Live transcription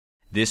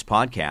This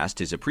podcast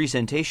is a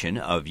presentation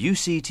of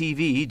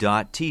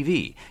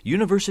UCTV.tv,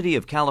 University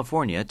of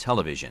California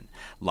Television.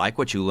 Like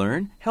what you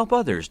learn? Help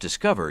others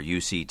discover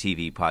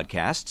UCTV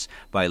podcasts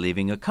by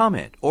leaving a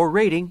comment or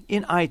rating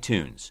in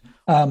iTunes.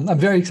 I'm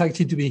very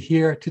excited to be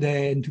here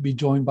today and to be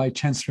joined by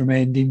Chancellor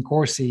May and Dean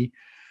Coursey.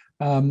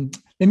 Let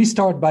me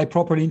start by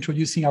properly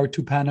introducing our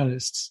two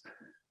panelists.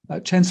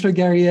 Chancellor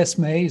Gary S.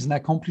 May is an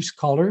accomplished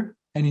scholar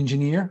and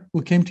engineer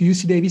who came to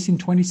UC Davis in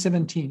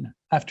 2017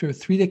 after a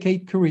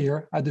 3-decade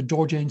career at the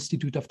Georgia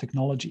Institute of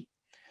Technology.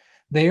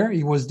 There,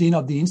 he was Dean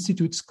of the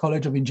Institute's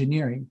College of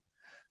Engineering,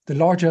 the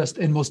largest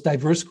and most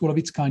diverse school of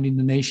its kind in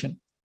the nation.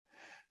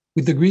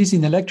 With degrees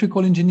in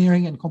electrical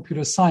engineering and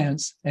computer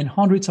science and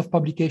hundreds of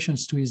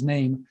publications to his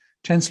name,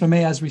 Chancellor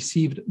May has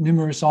received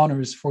numerous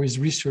honors for his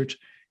research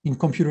in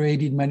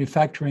computer-aided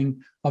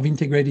manufacturing of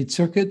integrated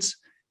circuits,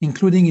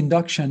 including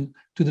induction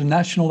to the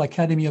National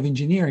Academy of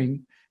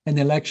Engineering and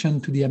election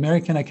to the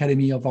American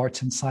Academy of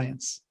Arts and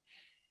Science.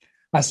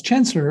 As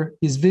Chancellor,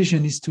 his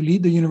vision is to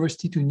lead the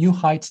university to new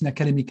heights in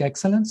academic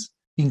excellence,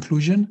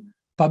 inclusion,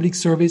 public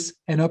service,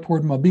 and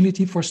upward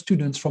mobility for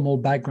students from all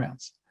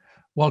backgrounds.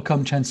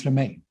 Welcome, Chancellor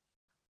May.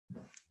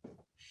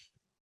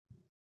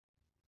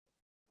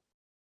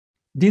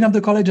 Dean of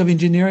the College of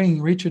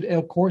Engineering, Richard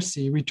L.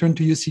 Coursey, returned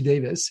to UC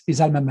Davis,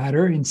 his alma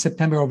mater, in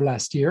September of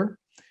last year,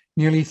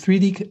 nearly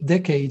 3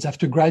 decades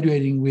after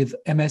graduating with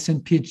MS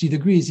and PhD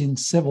degrees in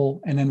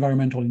civil and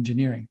environmental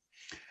engineering.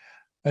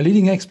 A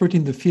leading expert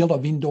in the field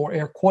of indoor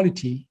air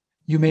quality,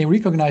 you may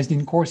recognize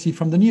Dean Coursey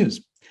from the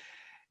news.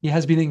 He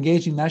has been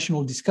engaged in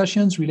national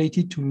discussions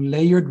related to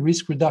layered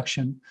risk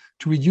reduction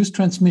to reduce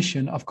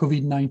transmission of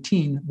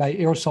COVID-19 by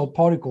aerosol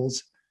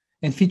particles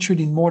and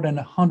featured in more than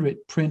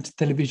 100 print,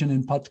 television,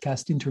 and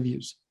podcast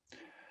interviews.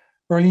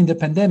 Early in the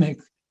pandemic,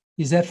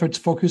 his efforts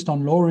focused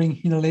on lowering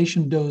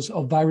inhalation dose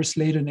of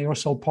virus-laden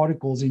aerosol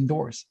particles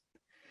indoors.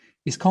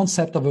 His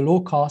concept of a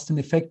low-cost and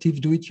effective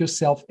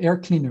do-it-yourself air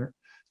cleaner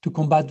to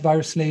combat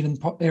virus-laden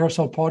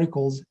aerosol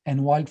particles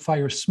and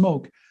wildfire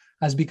smoke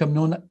has become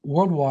known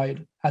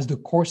worldwide as the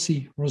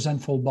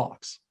Coursey-Rosenthal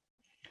box.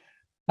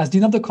 As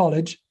Dean of the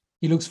College,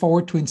 he looks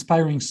forward to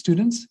inspiring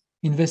students,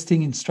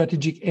 investing in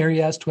strategic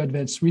areas to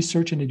advance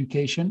research and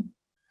education,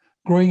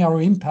 growing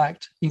our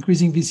impact,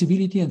 increasing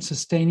visibility, and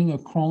sustaining a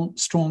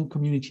strong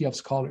community of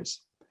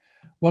scholars.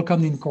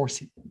 Welcome, Dean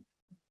Coursey.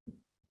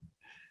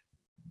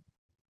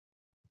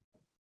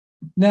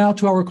 Now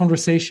to our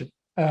conversation.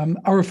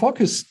 Our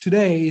focus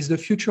today is the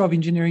future of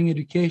engineering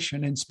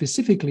education and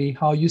specifically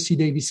how UC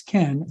Davis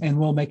can and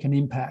will make an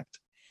impact.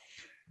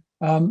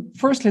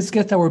 First, let's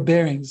get our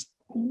bearings.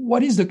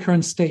 What is the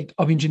current state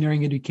of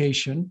engineering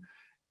education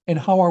and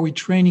how are we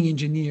training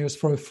engineers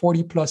for a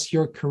 40-plus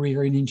year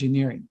career in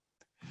engineering?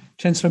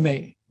 Chancellor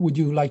May, would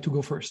you like to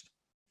go first?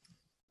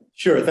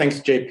 Sure. Thanks,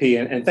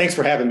 JP. And thanks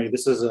for having me.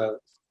 This is a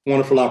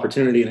wonderful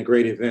opportunity and a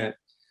great event.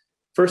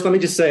 First, let me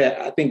just say,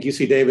 I think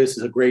UC Davis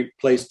is a great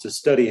place to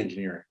study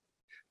engineering.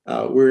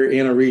 We're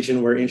in a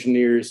region where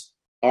engineers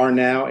are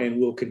now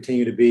and will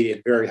continue to be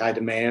in very high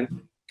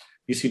demand.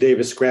 UC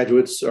Davis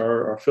graduates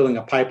are filling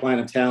a pipeline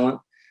of talent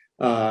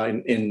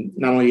in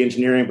not only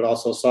engineering, but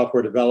also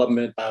software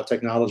development,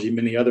 biotechnology,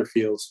 many other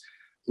fields,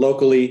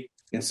 locally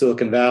in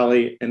Silicon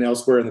Valley and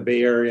elsewhere in the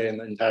Bay Area and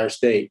the entire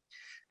state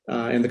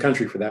and the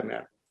country for that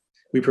matter.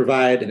 We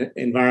provide an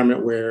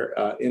environment where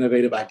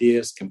innovative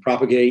ideas can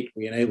propagate.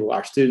 We enable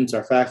our students,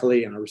 our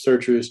faculty, and our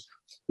researchers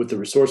with the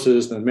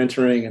resources, the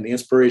mentoring, and the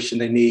inspiration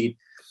they need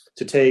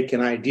to take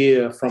an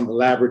idea from the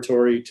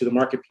laboratory to the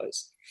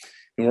marketplace.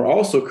 And we're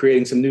also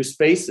creating some new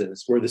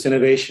spaces where this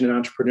innovation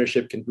and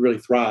entrepreneurship can really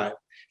thrive.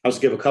 I'll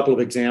just give a couple of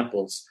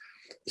examples.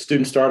 The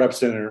Student Startup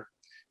Center,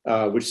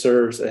 which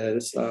serves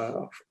as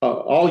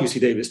all UC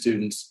Davis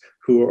students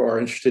who are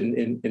interested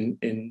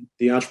in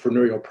the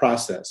entrepreneurial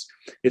process.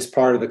 It's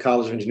part of the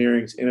College of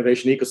Engineering's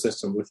innovation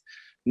ecosystem with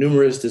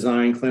numerous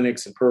design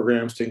clinics and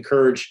programs to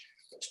encourage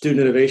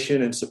student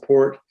innovation and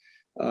support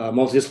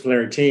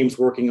multidisciplinary teams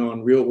working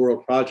on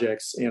real-world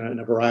projects in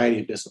a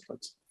variety of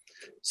disciplines.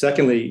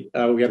 Secondly,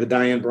 we have the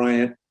Diane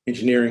Bryant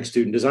Engineering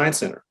Student Design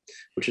Center,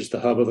 which is the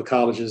hub of the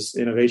college's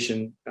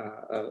innovation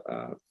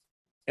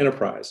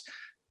enterprise.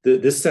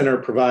 This center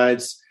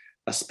provides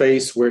a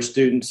space where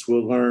students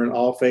will learn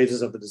all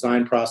phases of the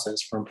design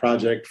process, from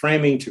project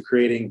framing to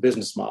creating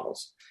business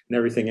models and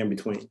everything in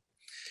between.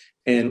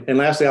 And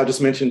lastly, I'll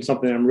just mention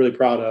something I'm really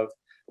proud of,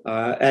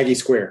 Aggie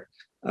Square,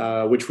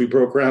 which we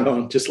broke ground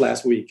on just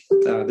last week.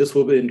 This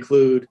will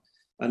include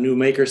a new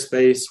maker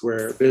space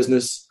where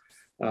business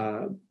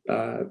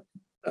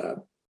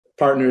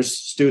partners,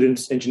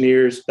 students,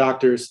 engineers,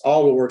 doctors,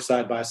 all will work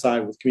side by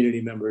side with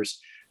community members.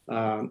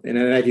 And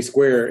at Aggie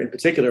Square, in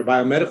particular,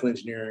 biomedical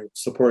engineering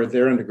supported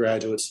their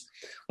undergraduates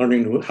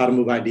learning how to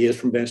move ideas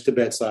from bench to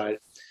bedside,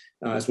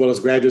 as well as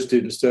graduate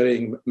students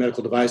studying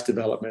medical device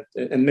development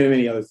and many,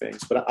 many other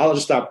things. But I'll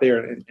just stop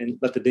there and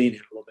let the dean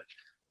hit a little bit.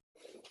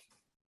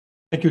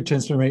 Thank you,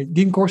 Chancellor May.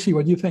 Dean Coursey,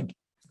 what do you think?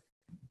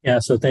 Yeah,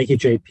 so thank you,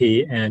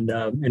 JP.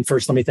 And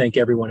first, let me thank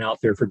everyone out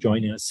there for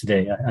joining us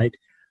today.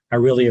 I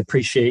really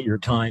appreciate your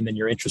time and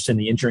your interest in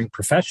the engineering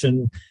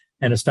profession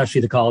and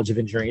especially the College of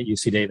Engineering at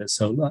UC Davis.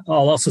 So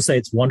I'll also say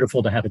it's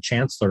wonderful to have a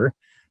chancellor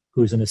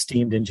who's an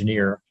esteemed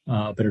engineer,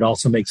 but it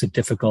also makes it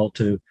difficult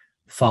to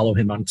follow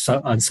him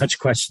on such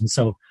questions.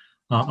 So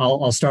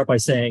I'll start by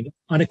saying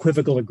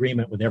unequivocal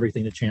agreement with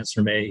everything that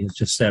Chancellor May has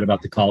just said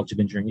about the College of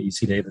Engineering at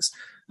UC Davis.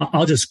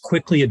 I'll just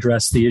quickly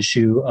address the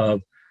issue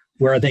of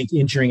where I think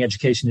engineering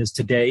education is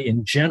today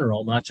in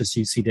general, not just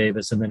UC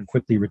Davis, and then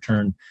quickly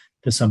return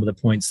to some of the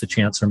points that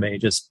Chancellor May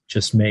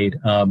just made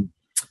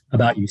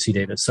about UC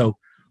Davis. So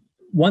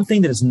one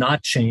thing that has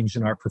not changed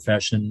in our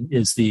profession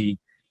is the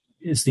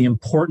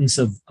importance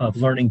of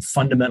learning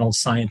fundamental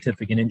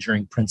scientific and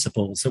engineering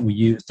principles that we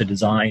use to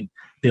design,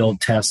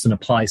 build, test, and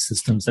apply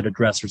systems that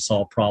address or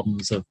solve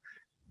problems of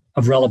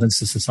relevance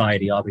to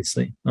society,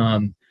 obviously.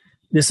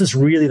 This is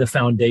really the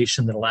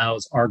foundation that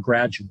allows our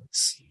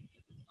graduates,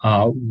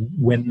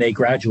 when they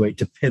graduate,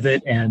 to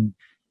pivot and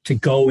to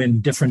go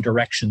in different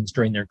directions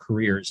during their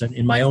careers. And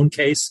in my own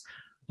case,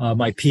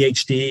 my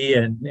PhD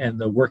and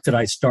the work that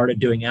I started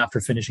doing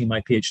after finishing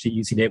my PhD at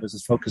UC Davis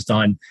is focused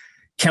on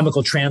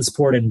chemical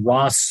transport and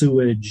raw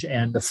sewage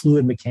and the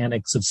fluid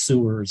mechanics of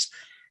sewers.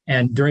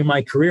 And during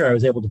my career, I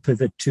was able to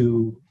pivot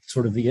to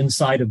sort of the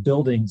inside of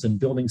buildings and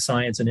building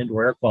science and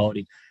indoor air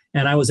quality.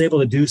 And I was able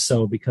to do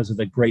so because of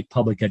the great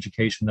public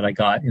education that I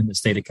got in the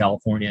state of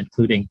California,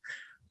 including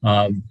a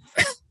lot of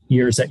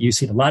years at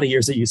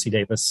UC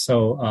Davis.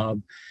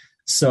 So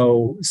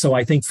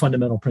I think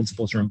fundamental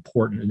principles are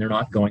important and they're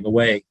not going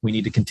away. We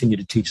need to continue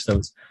to teach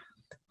those.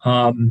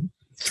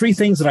 Three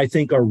things that I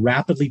think are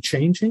rapidly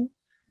changing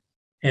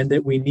and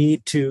that we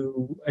need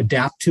to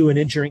adapt to in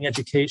engineering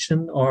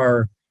education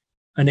are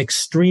an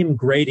extreme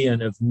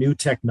gradient of new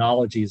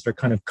technologies that are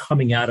kind of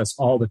coming at us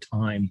all the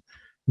time.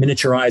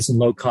 Miniaturized and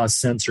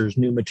low-cost sensors,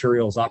 new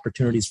materials,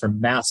 opportunities for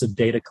massive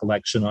data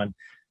collection on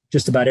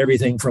just about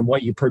everything from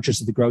what you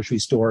purchase at the grocery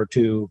store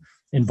to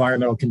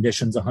environmental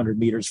conditions 100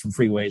 meters from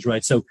freeways,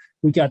 right? So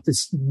we got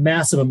this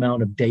massive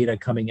amount of data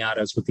coming at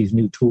us with these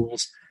new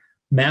tools,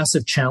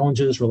 massive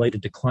challenges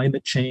related to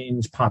climate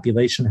change,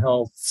 population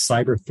health,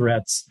 cyber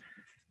threats.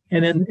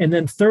 And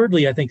then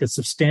thirdly, I think a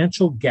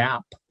substantial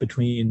gap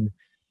between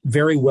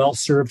very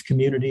well-served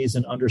communities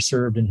and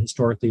underserved and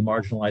historically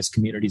marginalized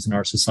communities in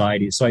our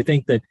society. So I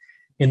think that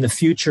in the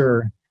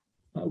future,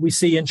 we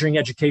see engineering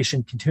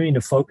education continuing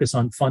to focus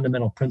on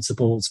fundamental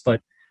principles,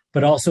 but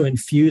also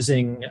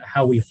infusing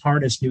how we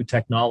harness new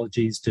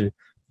technologies to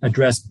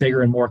address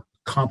bigger and more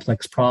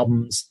complex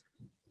problems,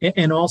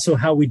 and also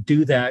how we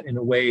do that in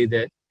a way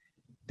that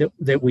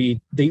we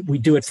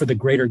do it for the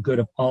greater good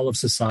of all of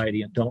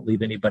society and don't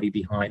leave anybody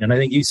behind. And I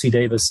think UC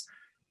Davis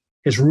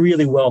is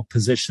really well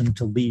positioned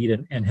to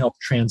lead and help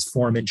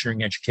transform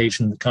engineering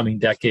education in the coming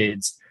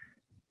decades,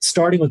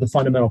 starting with the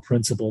fundamental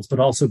principles,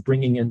 but also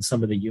bringing in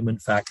some of the human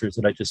factors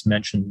that I just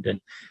mentioned. And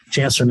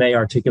Chancellor May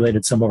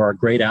articulated some of our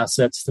great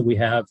assets that we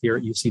have here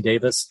at UC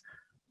Davis.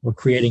 We're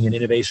creating an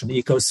innovation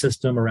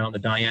ecosystem around the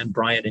Diane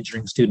Bryant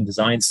Engineering Student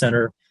Design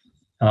Center,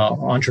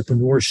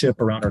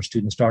 entrepreneurship around our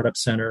Student Startup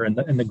Center, and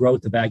the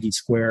growth of Aggie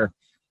Square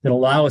that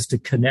allow us to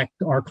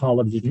connect our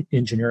College of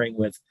Engineering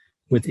with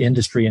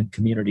industry and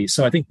community.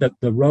 So I think that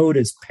the road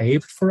is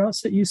paved for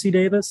us at UC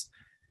Davis.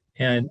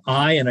 And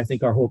I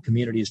think our whole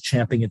community is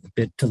champing at the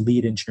bit to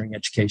lead engineering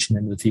education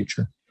into the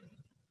future.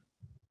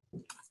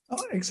 Oh,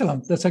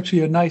 excellent. That's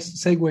actually a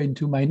nice segue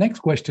into my next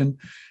question.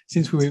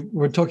 Since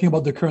we're talking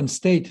about the current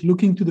state,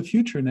 looking to the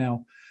future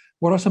now,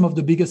 what are some of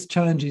the biggest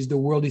challenges the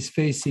world is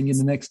facing in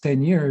the next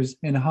 10 years,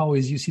 and how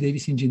is UC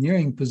Davis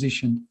Engineering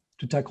positioned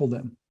to tackle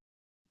them?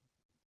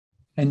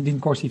 And of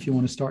course, if you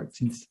want to start,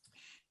 since.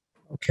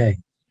 Okay.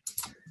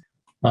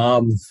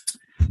 I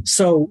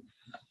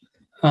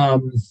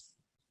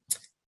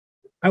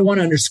want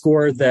to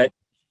underscore that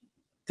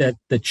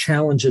the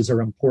challenges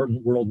are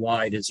important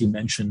worldwide, as you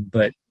mentioned,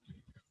 but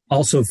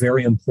also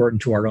very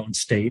important to our own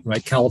state,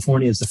 right?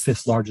 California is the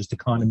 5th largest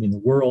economy in the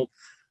world.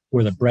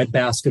 We're the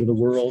breadbasket of the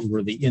world.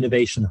 We're the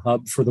innovation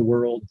hub for the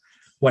world.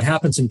 What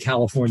happens in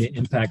California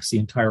impacts the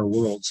entire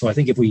world. So I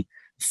think if we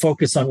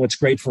focus on what's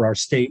great for our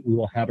state, we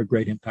will have a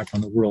great impact on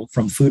the world,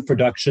 from food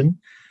production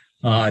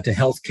to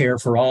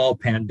healthcare for all,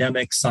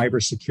 pandemics,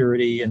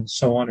 cybersecurity, and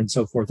so on and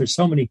so forth. There's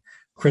so many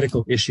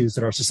critical issues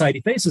that our society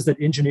faces that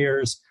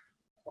engineers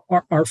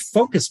are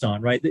focused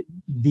on, right?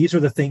 These are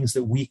the things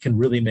that we can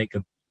really make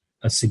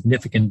a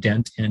significant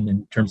dent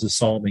in terms of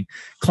solving.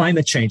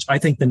 Climate change, I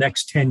think the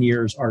next 10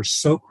 years are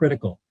so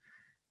critical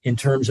in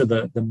terms of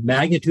the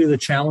magnitude of the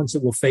challenge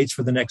that we'll face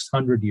for the next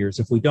 100 years.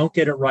 If we don't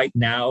get it right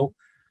now,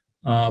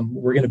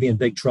 we're going to be in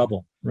big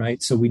trouble,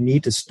 right? So we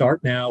need to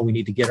start now. We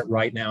need to get it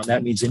right now. And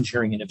that means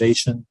engineering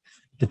innovation,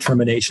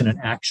 determination, and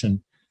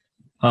action.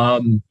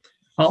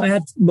 I'll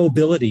add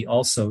mobility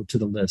also to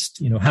the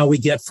list, how we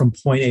get from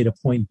point A to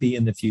point B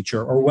in the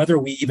future, or whether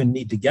we even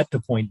need to get to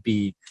point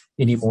B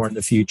anymore in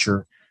the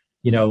future,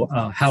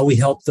 how we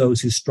help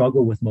those who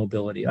struggle with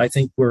mobility. I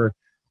think we're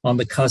on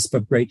the cusp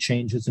of great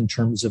changes in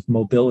terms of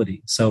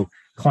mobility. So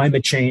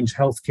climate change,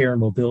 healthcare,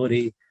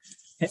 mobility,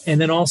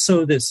 and then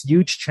also this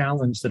huge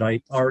challenge that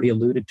I already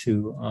alluded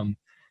to,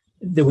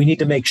 that we need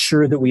to make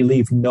sure that we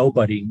leave no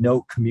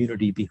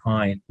community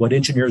behind. What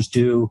engineers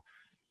do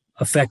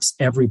affects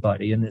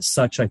everybody. And as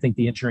such, I think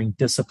the engineering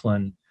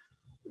discipline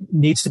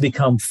needs to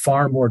become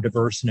far more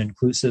diverse and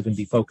inclusive and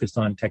be focused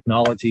on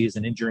technologies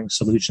and engineering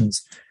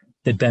solutions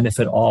that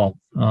benefit all.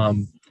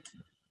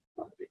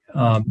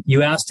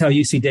 You asked how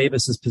UC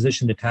Davis is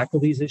positioned to tackle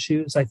these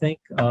issues, I think.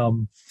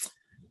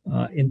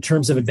 In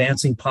terms of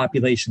advancing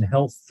population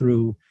health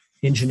through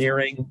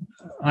engineering,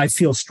 I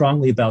feel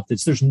strongly about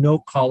this. There's no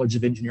college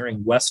of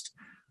engineering west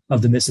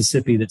of the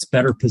Mississippi that's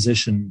better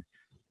positioned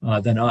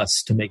than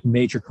us to make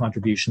major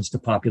contributions to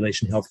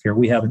population healthcare.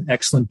 We have an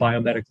excellent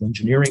biomedical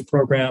engineering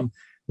program.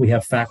 We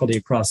have faculty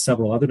across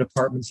several other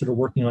departments that are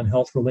working on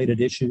health-related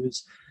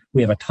issues.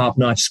 We have a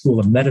top-notch school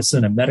of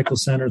medicine, a medical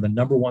center, the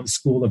 #1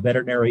 school of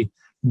veterinary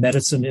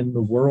medicine in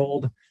the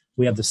world.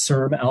 We have the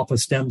CIRM Alpha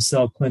Stem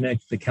Cell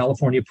Clinic, the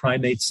California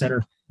Primate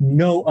Center.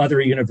 No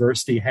other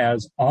university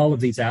has all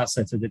of these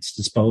assets at its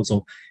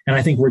disposal. And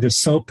I think we're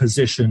just so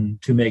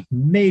positioned to make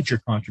major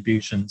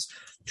contributions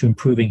to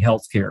improving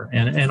healthcare.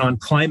 And on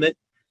climate,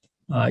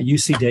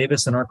 UC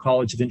Davis and our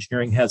College of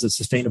Engineering has a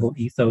sustainable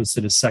ethos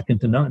that is second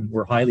to none.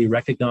 We're highly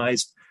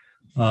recognized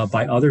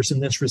by others in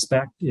this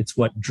respect. It's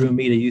what drew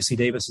me to UC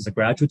Davis as a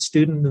graduate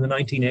student in the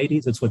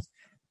 1980s. It's what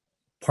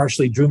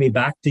partially drew me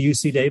back to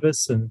UC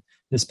Davis. And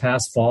this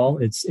past fall,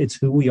 it's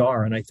who we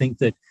are. And I think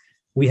that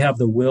we have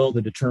the will,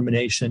 the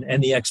determination,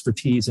 and the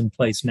expertise in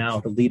place now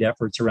to lead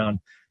efforts around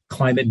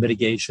climate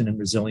mitigation and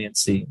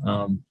resiliency.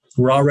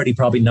 We're already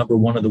probably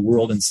 #1 of the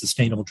world in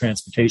sustainable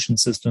transportation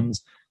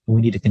systems, and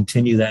we need to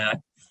continue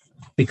that.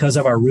 Because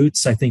of our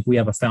roots, I think we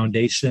have a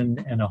foundation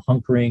and a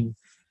hunkering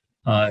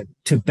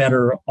to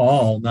better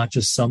all, not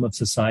just some of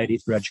society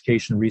through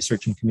education,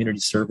 research, and community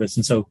service.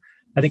 And so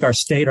I think our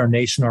state, our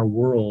nation, our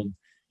world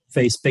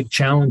face big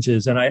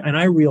challenges. And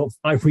I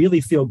really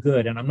feel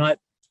good. And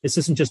this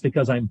isn't just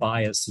because I'm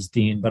biased as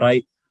dean, but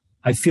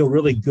I feel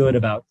really good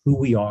about who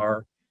we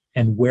are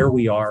and where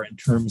we are in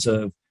terms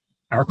of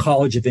our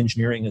College of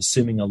Engineering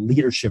assuming a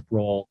leadership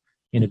role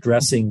in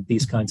addressing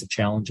these kinds of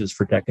challenges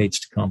for decades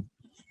to come.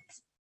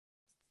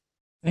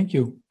 Thank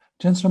you.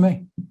 Chancellor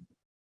May.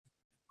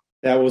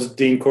 That was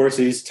Dean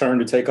Coursey's turn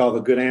to take all the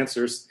good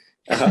answers.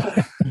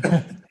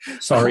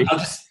 Sorry. I'll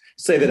just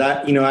say that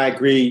I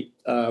agree.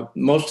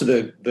 Most of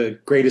the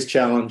greatest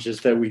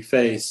challenges that we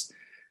face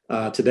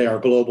today are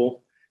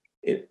global: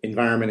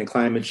 environment and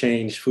climate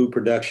change, food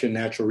production,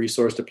 natural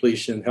resource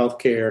depletion,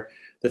 healthcare,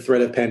 the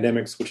threat of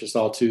pandemics, which is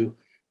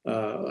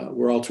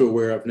we're all too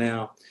aware of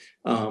now.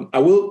 I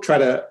will try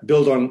to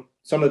build on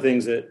some of the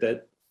things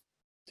that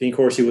Dean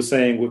Coursey was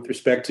saying with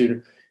respect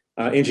to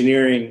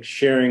engineering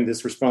sharing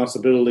this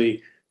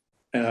responsibility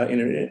in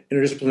an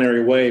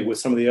interdisciplinary way with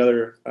some of the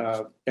other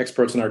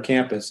experts on our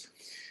campus.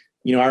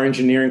 Our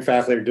engineering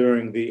faculty are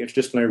doing the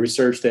interdisciplinary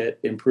research that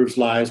improves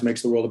lives,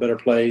 makes the world a better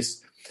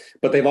place.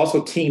 But they've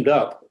also teamed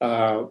up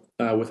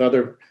with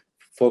other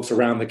folks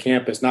around the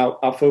campus. Now,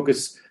 I'll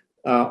focus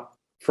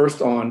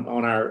first on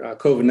our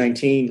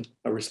COVID-19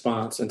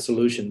 response and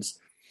solutions.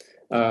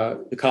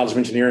 The College of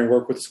Engineering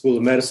worked with the School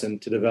of Medicine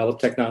to develop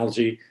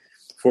technology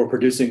for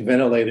producing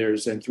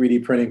ventilators and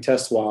 3D printing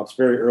test swabs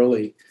very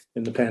early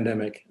in the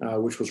pandemic,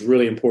 which was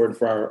really important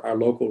for our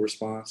local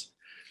response.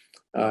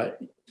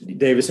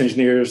 Davis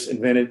engineers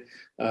invented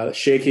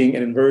shaking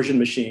and inversion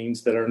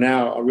machines that are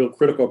now a real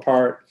critical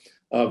part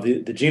of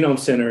the Genome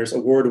Center's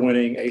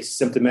award-winning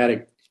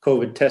asymptomatic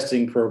COVID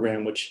testing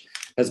program, which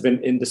has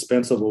been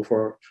indispensable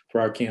for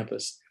our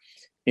campus.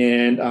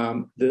 And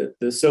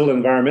the civil and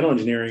environmental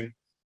engineering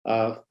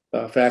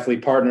faculty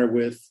partner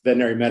with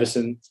veterinary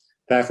medicine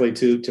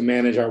faculty to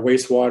manage our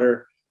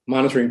wastewater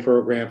monitoring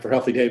program for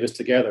Healthy Davis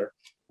Together,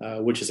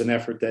 which is an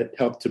effort that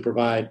helped to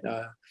provide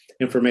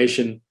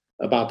information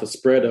about the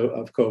spread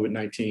of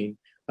COVID-19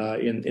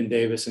 in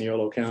Davis and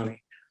Yolo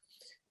County.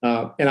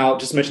 And I'll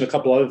just mention a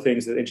couple other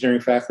things that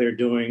engineering faculty are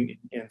doing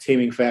in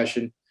teaming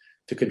fashion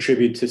to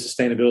contribute to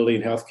sustainability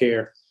in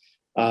healthcare.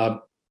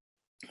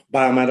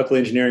 Biomedical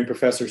engineering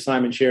professor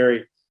Simon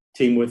Cherry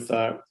teamed with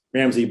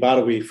Ramsey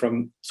Badawi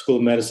from School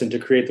of Medicine to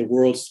create the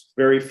world's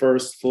very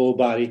first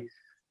full-body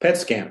PET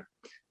scanner.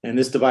 And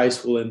this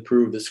device will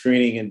improve the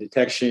screening and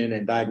detection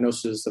and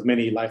diagnosis of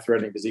many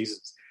life-threatening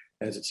diseases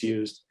as it's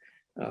used.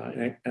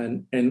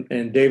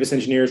 And Davis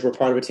engineers were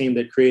part of a team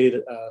that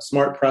created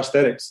smart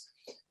prosthetics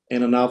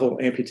and a novel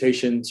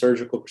amputation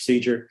surgical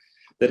procedure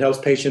that helps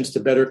patients to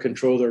better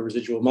control their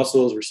residual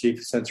muscles, receive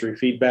sensory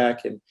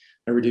feedback, and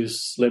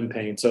reduce limb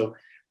pain. So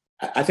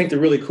I think the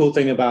really cool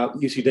thing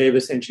about UC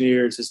Davis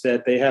engineers is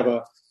that they have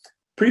a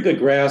pretty good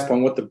grasp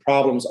on what the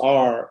problems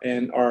are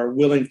and are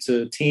willing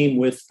to team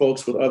with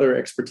folks with other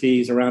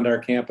expertise around our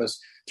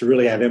campus to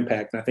really have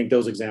impact. And I think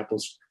those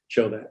examples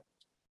show that.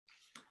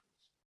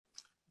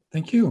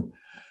 Thank you.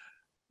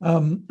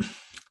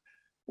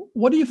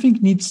 What do you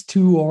think needs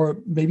to, or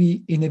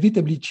maybe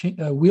inevitably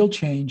will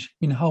change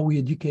in how we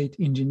educate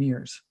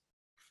engineers?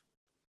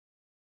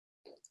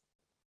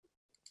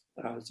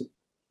 Is it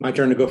my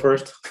turn to go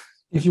first?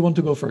 If you want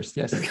to go first,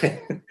 yes.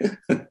 Okay.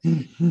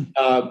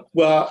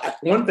 Well,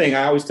 one thing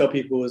I always tell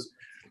people is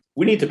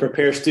we need to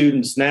prepare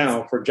students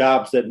now for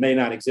jobs that may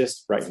not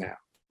exist right now,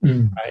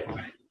 right?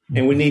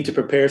 And we need to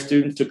prepare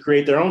students to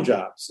create their own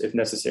jobs if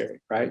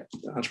necessary, right?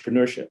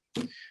 Entrepreneurship.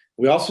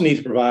 We also need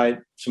to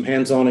provide some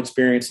hands-on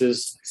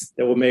experiences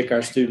that will make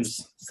our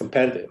students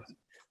competitive.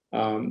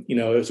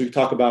 As we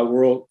talk about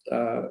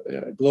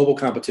global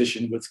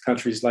competition with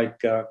countries like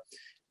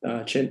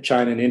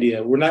China and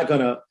India, we're not going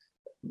to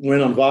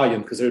win on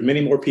volume because there are many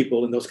more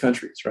people in those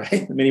countries,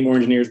 right? Many more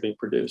engineers being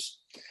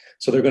produced.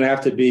 So they're going to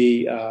have to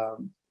be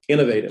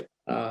innovative.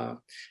 And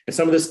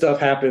some of this stuff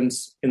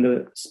happens in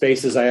the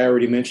spaces I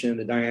already mentioned,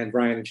 the Diane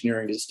Bryant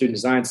Engineering Student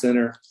Design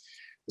Center,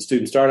 the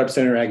Student Startup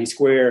Center, Aggie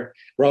Square.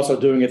 We're also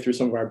doing it through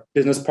some of our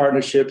business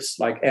partnerships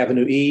like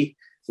Avenue E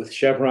with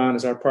Chevron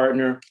as our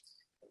partner.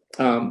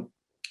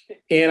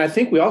 And I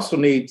think we also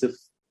need to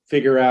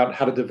figure out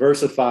how to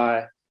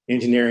diversify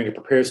engineering and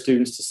prepare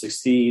students to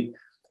succeed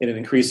in an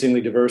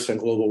increasingly diverse and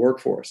global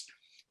workforce.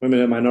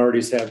 Women and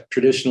minorities have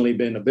traditionally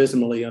been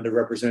abysmally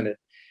underrepresented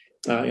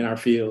in our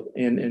field.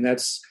 And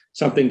that's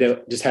something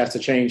that just has to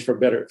change for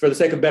the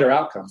sake of better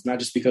outcomes, not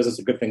just because it's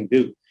a good thing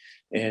to do.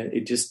 And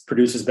it just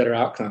produces better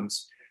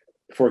outcomes.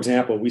 For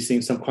example, we've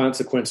seen some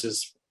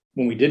consequences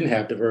when we didn't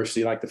have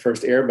diversity, like the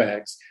first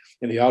airbags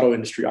in the auto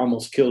industry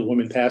almost killed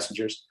women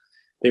passengers.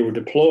 They were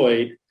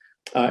deployed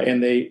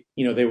and they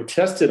were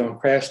tested on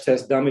crash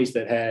test dummies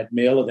that had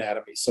male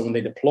anatomy. So when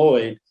they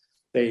deployed,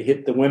 they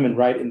hit the women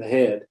right in the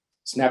head,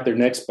 snapped their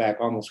necks back,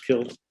 almost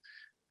killed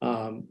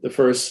them. The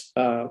first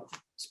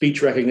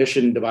speech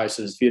recognition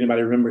devices, if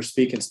anybody remembers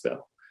Speak and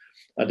Spell,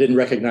 didn't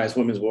recognize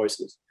women's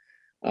voices.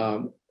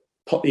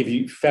 If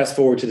you fast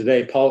forward to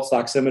today, pulse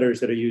oximeters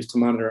that are used to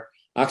monitor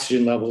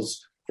oxygen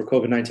levels for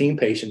COVID-19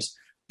 patients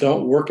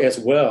don't work as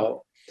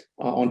well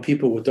on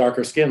people with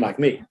darker skin like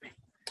me.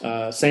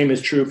 Same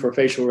is true for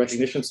facial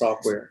recognition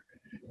software.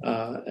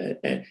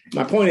 And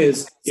my point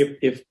is,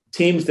 if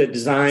teams that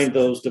designed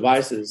those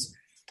devices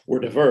were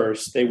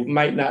diverse, they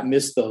might not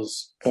miss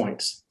those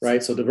points,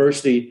 right? So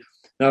diversity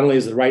not only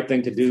is the right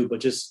thing to do, but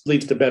just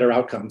leads to better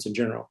outcomes in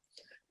general.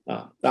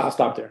 I'll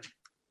stop there.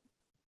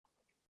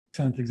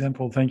 Excellent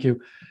example. Thank you.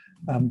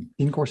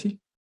 Dean Coursey?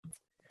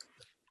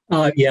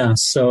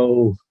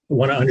 So I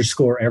want to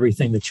underscore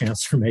everything that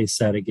Chancellor May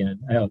said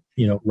again.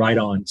 Right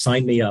on.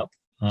 Sign me up.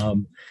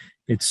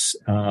 It's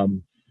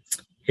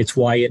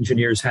why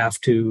engineers have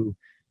to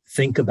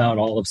think about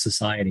all of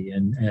society.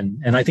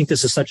 And I think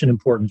this is such an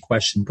important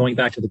question. Going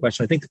back to the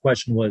question, I think the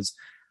question was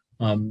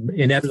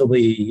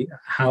inevitably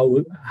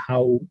how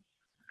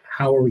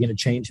are we going to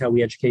change how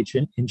we educate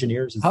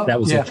engineers? How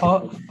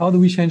do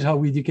we change how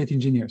we educate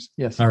engineers?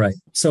 Yes. All right.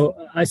 So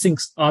I think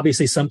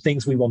obviously some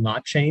things we will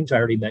not change. I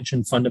already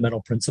mentioned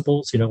fundamental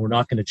principles. We're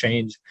not going to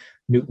change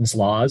Newton's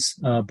laws,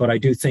 but I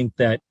do think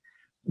that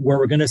where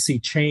we're going to see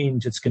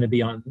change, it's going to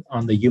be on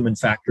the human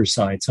factor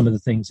side. Some of the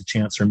things that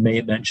Chancellor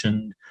May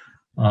mentioned,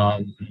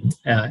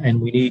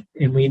 and we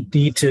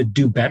need to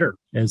do better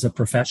as a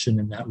profession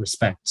in that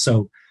respect.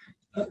 So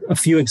a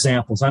few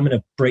examples. I'm going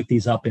to break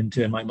these up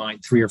into, in my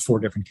mind, 3 or 4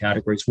 different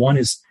categories. One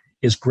is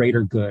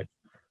greater good.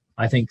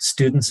 I think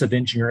students of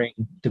engineering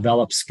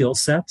develop skill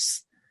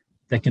sets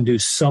that can do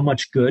so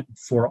much good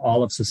for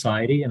all of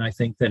society. And I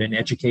think that in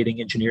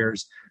educating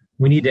engineers,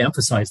 we need to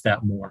emphasize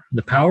that more.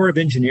 The power of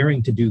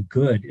engineering to do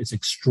good is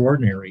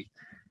extraordinary,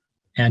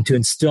 and to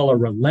instill a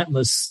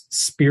relentless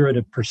spirit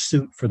of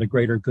pursuit for the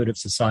greater good of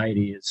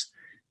society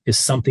is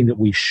something that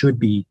we should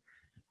be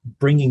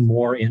bringing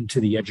more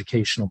into the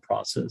educational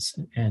process.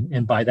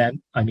 And by that,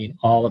 I mean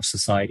all of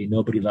society,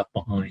 nobody left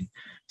behind.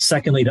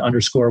 Secondly, to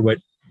underscore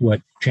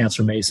what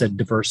Chancellor May said,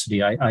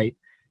 diversity. I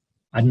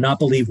do not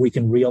believe we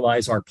can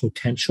realize our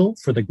potential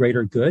for the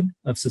greater good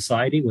of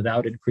society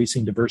without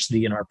increasing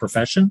diversity in our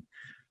profession,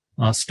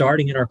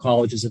 starting in our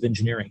colleges of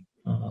engineering.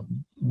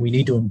 We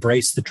need to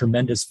embrace the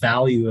tremendous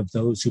value of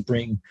those who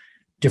bring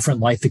different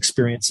life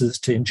experiences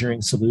to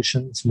engineering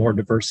solutions, more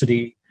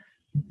diversity,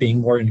 being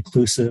more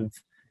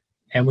inclusive.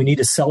 And we need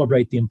to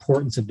celebrate the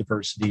importance of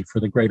diversity for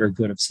the greater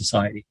good of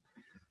society.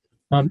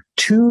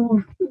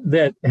 2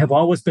 that have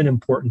always been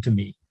important to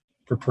me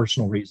for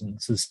personal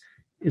reasons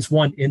is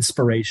one,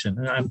 inspiration.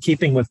 And I'm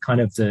keeping with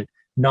kind of the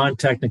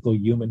non-technical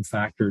human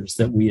factors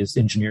that we as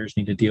engineers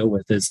need to deal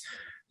with. Is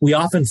we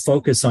often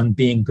focus on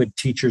being good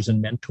teachers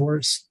and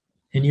mentors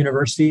in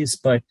universities,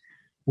 but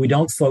we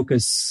don't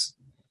focus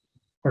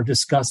or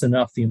discuss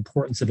enough the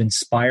importance of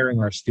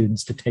inspiring our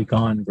students to take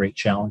on great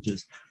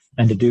challenges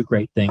and to do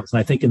great things. And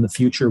I think in the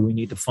future, we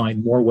need to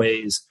find more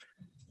ways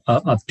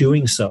of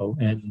doing so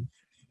and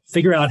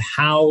figure out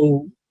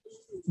how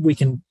we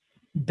can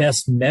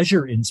best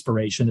measure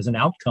inspiration as an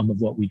outcome of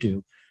what we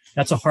do.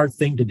 That's a hard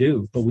thing to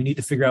do, but we need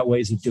to figure out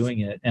ways of doing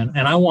it. And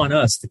I want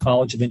us, the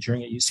College of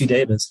Engineering at UC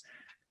Davis,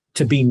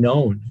 to be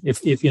known.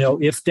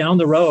 If down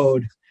the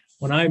road,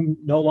 when I'm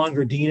no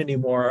longer dean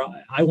anymore,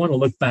 I want to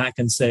look back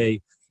and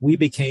say, we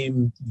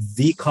became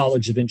the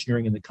College of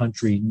Engineering in the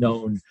country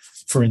known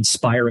for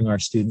inspiring our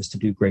students to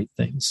do great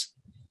things.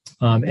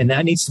 And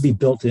that needs to be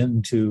built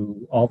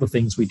into all the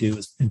things we do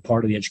as in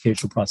part of the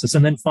educational process.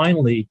 And then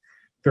finally,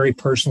 very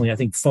personally, I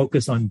think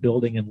focus on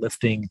building and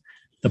lifting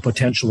the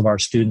potential of our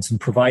students and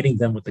providing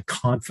them with the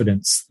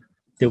confidence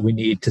that we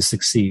need to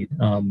succeed.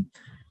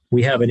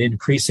 We have an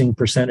increasing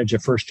percentage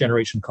of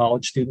first-generation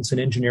college students in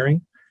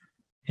engineering,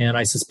 and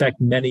I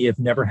suspect many have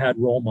never had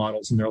role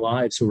models in their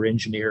lives who were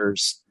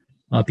engineers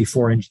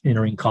before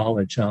entering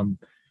college.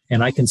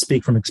 And I can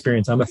speak from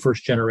experience. I'm a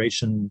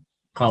first-generation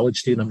college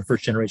student. I'm a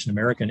first-generation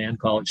American and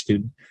college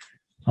student.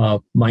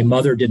 My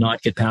mother did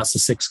not get past the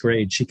sixth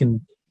grade.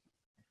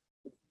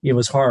 It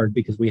was hard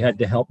because we had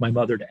to help my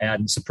mother to add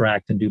and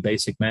subtract and do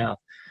basic math.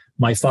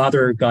 My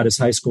father got his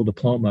high school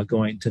diploma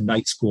going to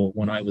night school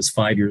when I was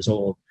 5 years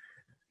old.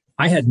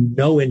 I had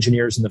no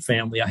engineers in the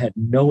family. I had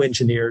no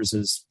engineers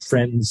as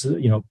friends,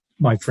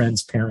 my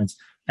friends' parents.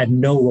 I had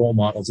no role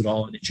models at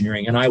all in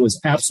engineering. And I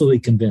was absolutely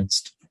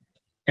convinced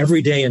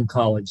every day in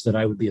college that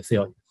I would be a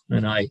failure.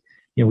 And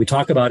we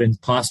talk about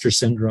imposter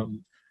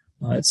syndrome.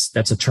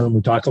 That's a term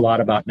we talk a lot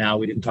about now.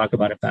 We didn't talk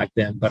about it back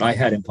then, but I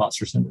had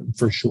imposter syndrome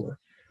for sure.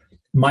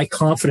 My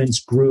confidence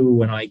grew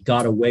when I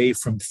got away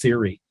from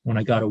theory, when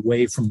I got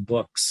away from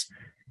books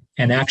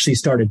and actually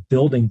started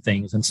building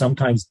things and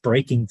sometimes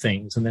breaking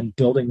things and then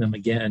building them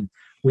again.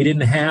 We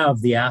didn't have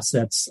the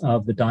assets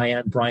of the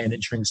Diane Bryant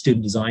Engineering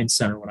Student Design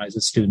Center when I was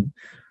a student,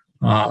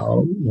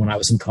 when I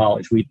was in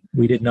college.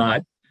 We did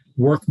not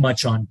work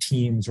much on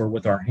teams or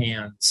with our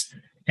hands.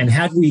 And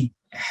had we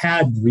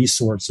had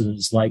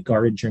resources like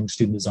our Engineering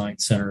Student Design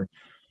Center,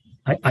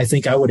 I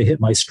think I would have hit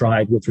my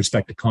stride with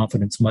respect to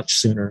confidence much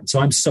sooner. And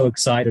so I'm so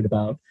excited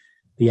about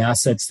the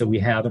assets that we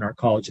have in our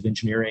College of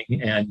Engineering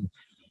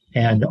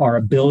and our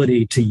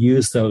ability to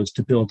use those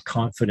to build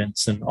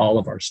confidence in all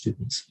of our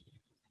students.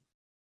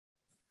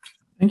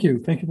 Thank you.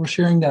 Thank you for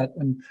sharing that.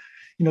 And,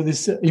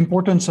 this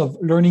importance of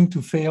learning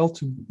to fail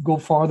to go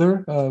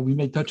farther, we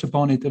may touch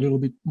upon it a little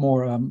bit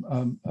more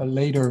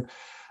later.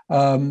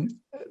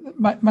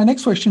 My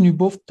next question, you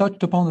both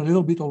touched upon a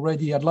little bit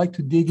already. I'd like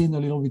to dig in a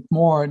little bit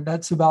more. And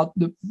that's about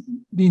the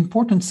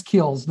important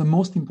skills, the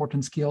most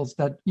important skills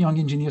that young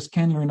engineers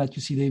can learn at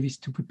UC Davis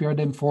to prepare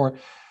them for,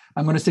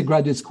 I'm going to say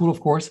graduate school, of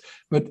course,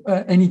 but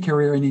any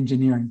career in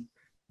engineering.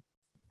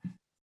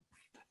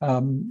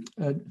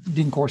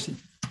 Dean Coursey.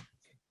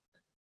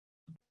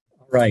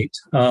 Right.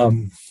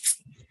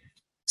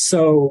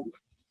 So,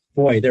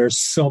 boy, there's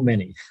so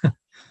many.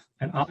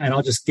 And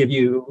I'll just give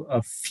you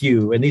a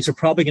few. And these are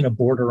probably going to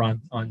border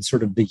on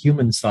sort of the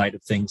human side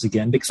of things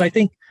again, because I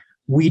think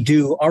we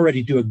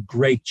already do a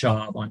great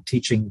job on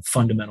teaching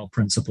fundamental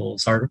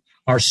principles.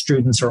 Our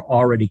students are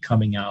already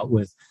coming out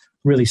with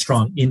really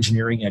strong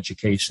engineering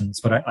educations.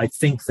 But I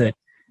think that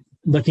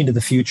looking to the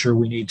future,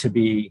 we need to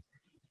be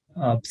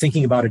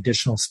thinking about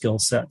additional skill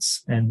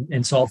sets.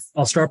 And so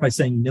I'll start by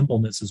saying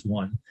nimbleness is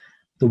one.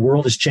 The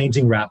world is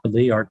changing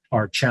rapidly.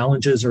 Our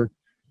challenges are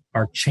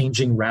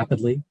changing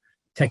rapidly.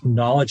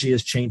 Technology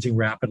is changing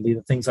rapidly,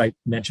 the things I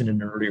mentioned in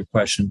an earlier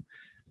question.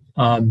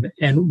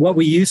 And what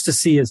we used to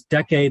see as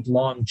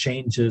decade-long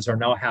changes are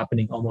now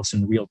happening almost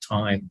in real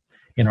time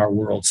in our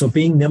world. So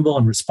being nimble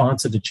and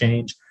responsive to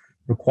change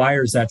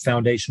requires that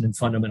foundation in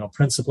fundamental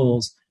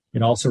principles.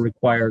 It also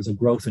requires a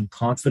growth in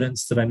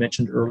confidence that I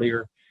mentioned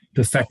earlier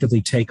to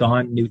effectively take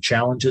on new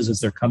challenges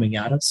as they're coming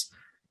at us,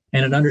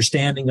 and an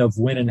understanding of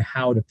when and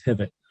how to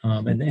pivot.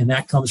 And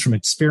that comes from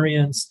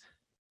experience,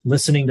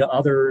 listening to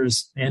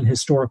others, and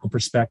historical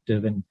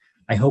perspective. And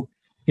I hope,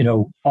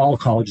 all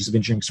colleges of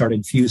engineering start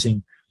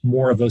infusing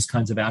more of those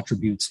kinds of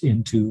attributes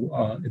into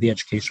the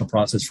educational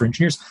process for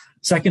engineers.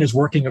 Second is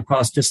working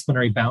across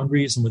disciplinary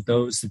boundaries and with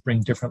those that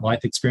bring different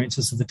life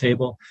experiences to the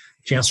table.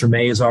 Chancellor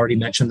May has already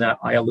mentioned that.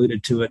 I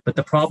alluded to it. But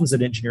the problems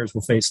that engineers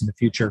will face in the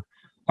future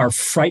are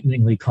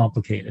frighteningly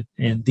complicated.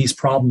 And these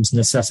problems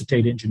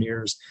necessitate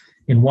engineers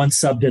in one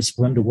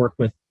subdiscipline to work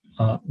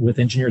with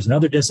engineers in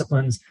other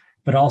disciplines,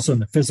 but also in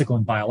the physical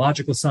and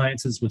biological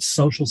sciences, with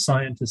social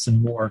scientists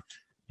and more.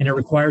 And it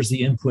requires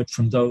the input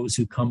from those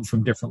who come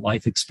from different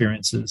life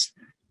experiences,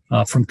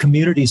 from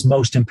communities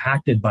most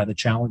impacted by the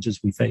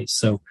challenges we face.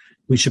 So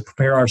we should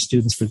prepare our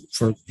students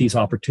for these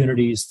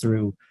opportunities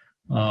through,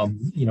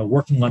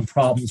 working on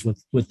problems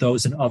with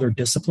those in other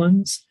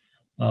disciplines,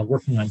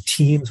 working on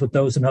teams with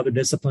those in other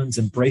disciplines,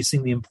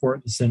 embracing the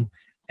importance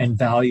and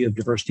value of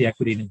diversity,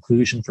 equity, and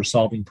inclusion for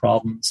solving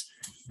problems.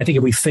 I think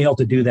if we fail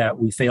to do that,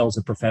 we fail as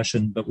a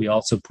profession, but we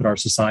also put our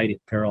society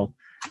at peril.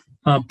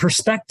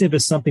 Perspective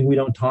is something we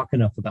don't talk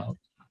enough about.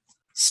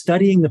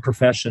 Studying the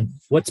profession,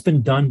 what's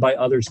been done by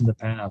others in the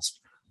past,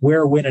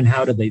 where, when, and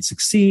how did they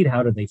succeed?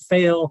 How did they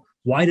fail?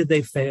 Why did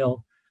they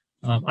fail?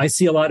 I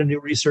see a lot of new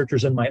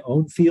researchers in my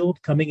own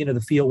field coming into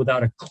the field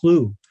without a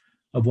clue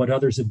of what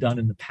others have done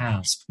in the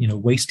past,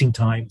 wasting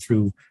time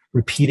through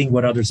repeating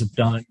what others have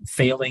done,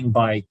 failing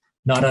by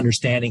not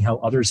understanding how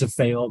others have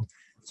failed.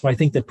 So I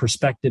think that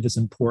perspective is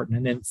important.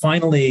 And then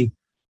finally,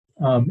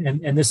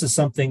 and this is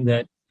something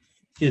that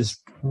is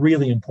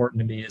really important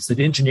to me, is that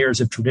engineers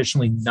have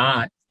traditionally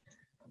not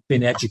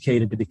been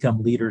educated to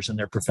become leaders in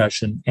their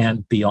profession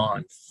and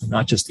beyond,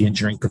 not just the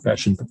engineering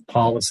profession, but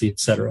policy, et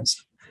cetera.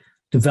 So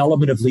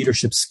development of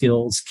leadership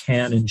skills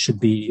can and should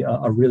be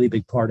a really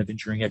big part of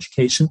engineering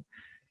education.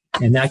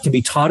 And that can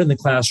be taught in the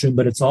classroom,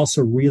 but it's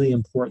also really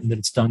important that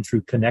it's done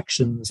through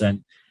connections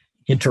and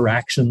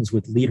interactions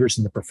with leaders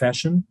in the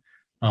profession,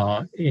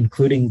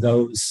 including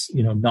those,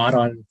 not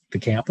on the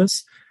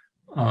campus.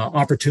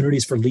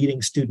 Opportunities for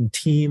leading student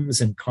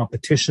teams and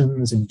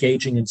competitions,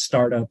 engaging in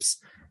startups,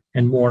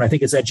 and more. And I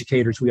think as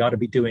educators, we ought to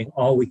be doing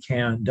all we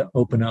can to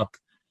open up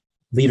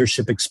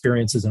leadership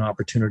experiences and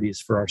opportunities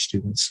for our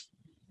students.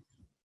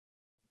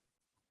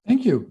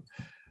 Thank you.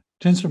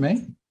 Chancellor May?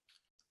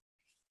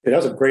 Yeah, that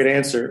was a great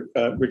answer.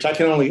 Rich, I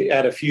can only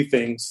add a few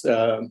things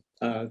to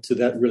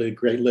that really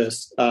great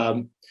list.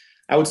 I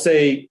would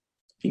say,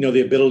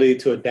 the ability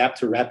to adapt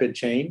to rapid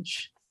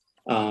change.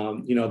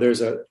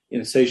 There's an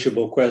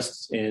insatiable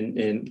quest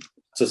in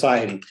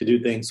society to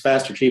do things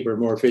faster, cheaper,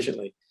 more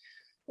efficiently.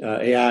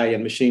 AI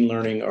and machine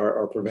learning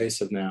are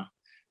pervasive now.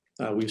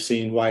 We've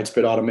seen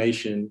widespread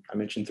automation. I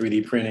mentioned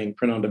 3D printing,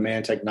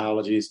 print-on-demand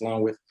technologies,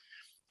 along with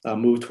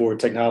move toward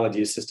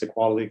technology-assisted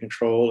quality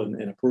control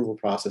and approval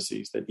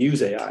processes that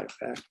use AI, in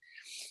fact.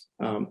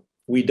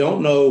 We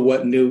don't know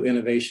what new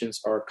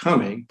innovations are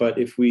coming, but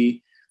if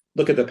we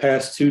look at the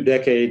past 2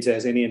 decades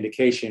as any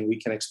indication, we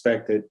can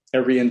expect that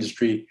every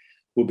industry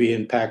will be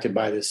impacted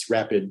by this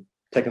rapid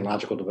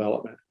technological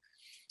development.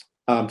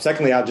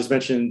 Secondly, I'll just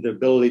mention the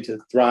ability to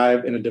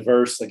thrive in a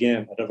diverse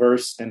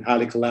and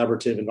highly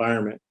collaborative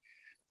environment.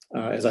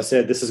 As I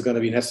said, this is going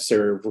to be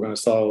necessary if we're going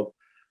to solve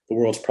the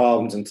world's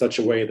problems in such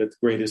a way that the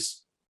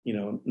greatest,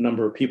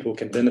 number of people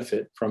can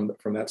benefit from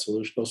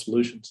those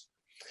solutions.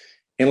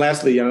 And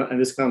lastly, and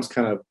this sounds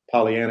kind of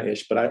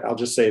Pollyanna-ish, but I'll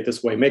just say it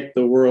this way: make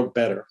the world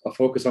better. A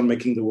focus on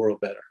making the world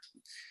better,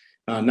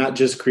 not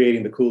just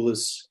creating the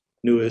coolest,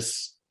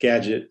 newest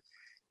gadget.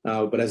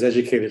 But as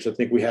educators, I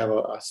think we have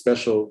a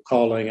special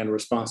calling and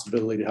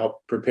responsibility to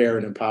help prepare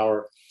and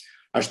empower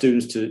our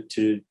students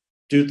to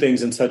do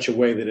things in such a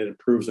way that it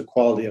improves the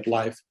quality of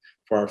life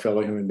for our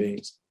fellow human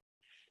beings.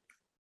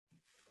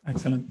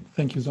 Excellent.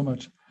 Thank you so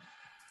much.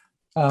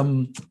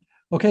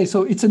 Okay,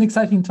 so it's an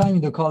exciting time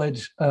in the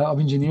College of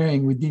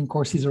Engineering with Dean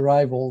Coursey's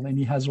arrival, and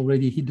he has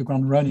already hit the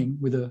ground running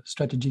with a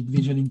strategic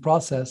visioning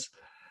process.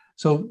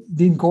 So,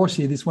 Dean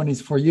Coursey, this one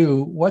is for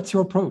you. What's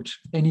your approach?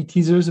 Any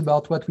teasers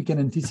about what we can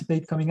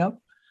anticipate coming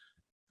up?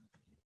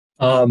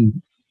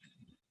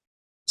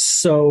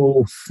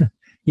 So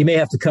you may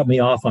have to cut me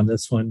off on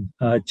this one,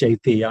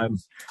 JP.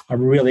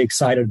 I'm really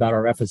excited about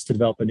our efforts to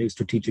develop a new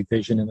strategic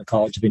vision in the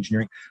College of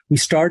Engineering. We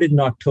started in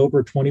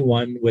October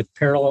 21 with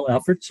parallel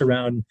efforts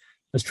around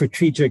a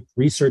strategic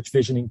research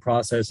visioning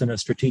process and a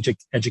strategic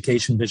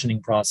education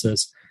visioning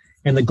process.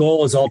 And the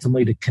goal is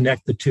ultimately to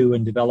connect the two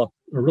and develop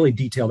a really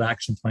detailed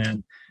action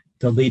plan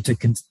to lead to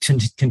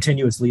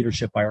continuous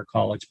leadership by our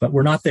college. But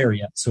we're not there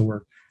yet. So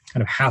we're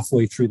kind of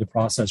halfway through the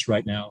process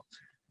right now.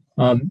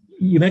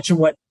 You mentioned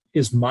what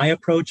is my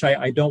approach.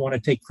 I don't want to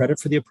take credit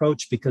for the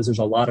approach because there's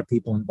a lot of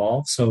people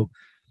involved. So,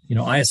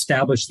 I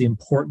established the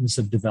importance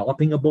of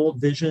developing a bold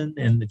vision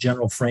and the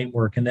general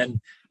framework. And then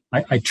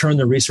I turn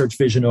the research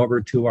vision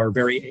over to our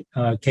very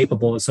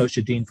capable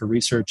Associate Dean for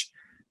Research,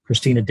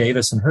 Christina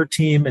Davis, and her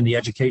team, and the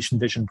education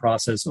vision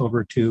process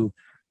over to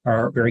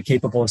our very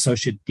capable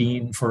Associate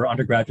Dean for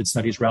Undergraduate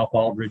Studies, Ralph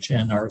Aldridge,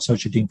 and our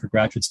Associate Dean for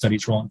Graduate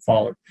Studies, Roland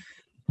Fowler.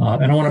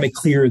 And I want to make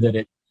clear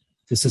that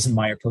this isn't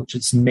my approach.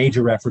 It's a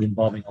major effort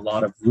involving a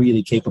lot of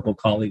really capable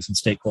colleagues and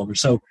stakeholders.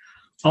 So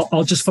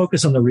I'll just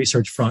focus on the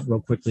research front real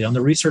quickly. On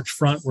the research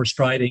front, we're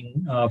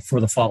striving for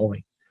the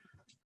following.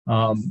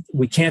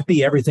 We can't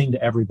be everything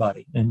to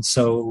everybody. And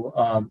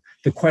so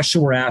the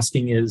question we're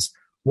asking is,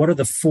 what are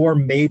the 4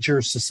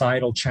 major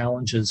societal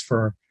challenges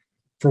for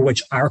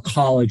which our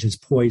college is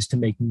poised to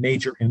make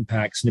major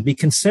impacts and to be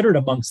considered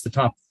amongst the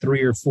top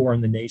 3 or 4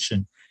 in the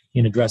nation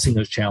in addressing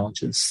those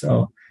challenges?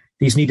 So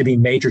these need to be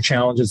major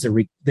challenges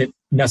that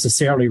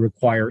necessarily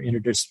require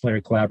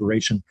interdisciplinary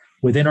collaboration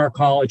within our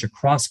college,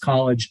 across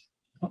colleges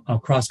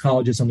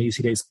on the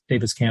UC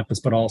Davis campus,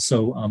 but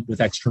also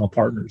with external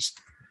partners.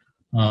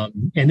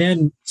 And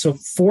then, so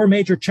 4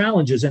 major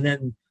challenges, and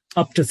then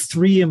up to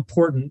 3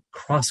 important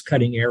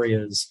cross-cutting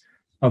areas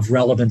of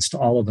relevance to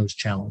all of those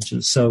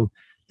challenges. So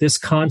this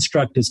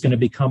construct is going to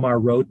become our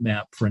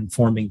roadmap for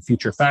informing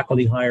future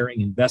faculty hiring,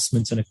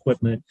 investments in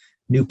equipment,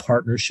 new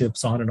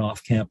partnerships on and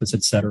off campus,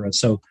 et cetera.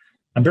 So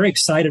I'm very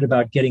excited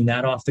about getting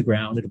that off the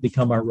ground. It'll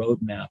become our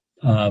roadmap.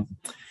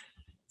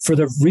 For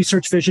the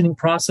research visioning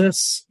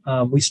process,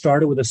 we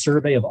started with a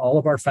survey of all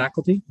of our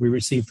faculty. We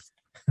received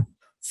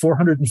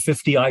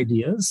 450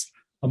 ideas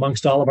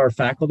amongst all of our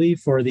faculty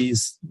for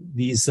these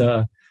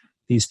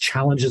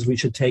challenges we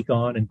should take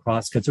on and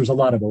crosscuts. There's a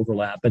lot of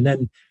overlap. And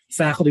then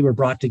faculty were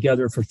brought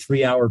together for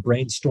 3-hour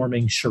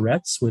brainstorming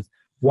charrettes with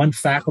one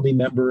faculty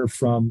member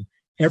from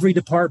every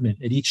department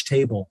at each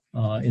table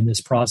in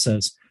this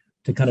process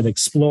to kind of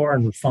explore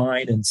and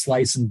refine and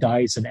slice and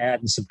dice and add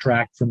and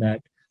subtract from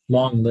that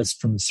long list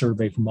from the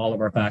survey from all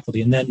of our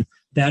faculty. And then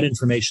that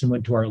information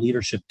went to our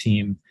leadership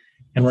team.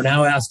 And we're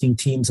now asking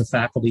teams of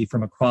faculty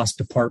from across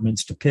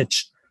departments to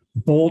pitch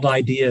bold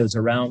ideas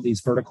around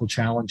these vertical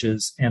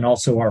challenges and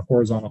also our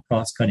horizontal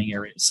cross-cutting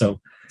areas. So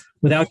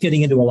Without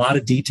getting into a lot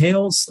of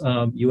details,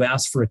 you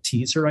asked for a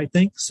teaser, I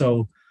think.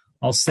 So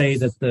I'll say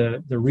that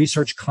the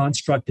research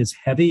construct is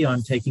heavy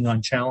on taking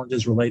on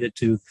challenges related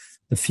to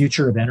the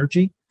future of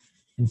energy,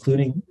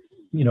 including,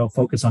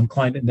 focus on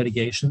climate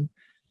mitigation,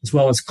 as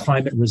well as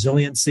climate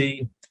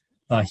resiliency,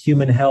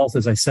 human health.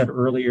 As I said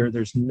earlier,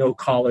 there's no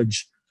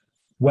college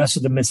west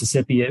of the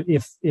Mississippi,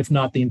 if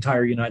not the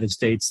entire United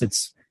States,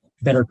 that's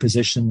better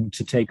positioned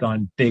to take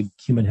on big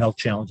human health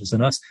challenges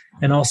than us,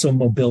 and also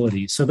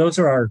mobility. So those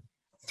are our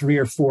 3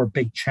 or 4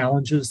 big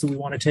challenges that we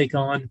want to take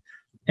on.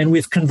 And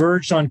we've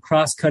converged on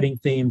cross-cutting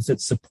themes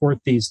that support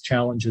these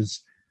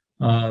challenges,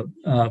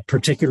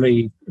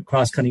 particularly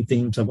cross-cutting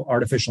themes of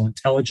artificial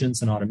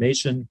intelligence and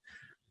automation,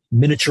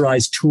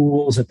 miniaturized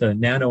tools at the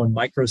nano and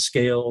micro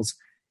scales.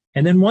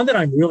 And then one that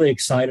I'm really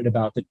excited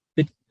about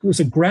that was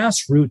a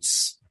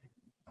grassroots,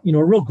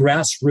 a real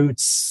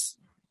grassroots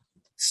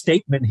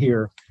statement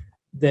here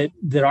that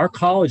our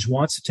college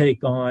wants to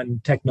take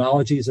on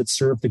technologies that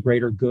serve the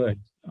greater good.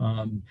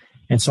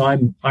 And so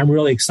I'm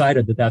really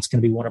excited that that's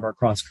going to be one of our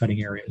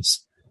cross-cutting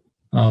areas.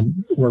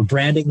 We're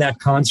branding that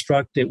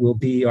construct. It will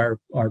be our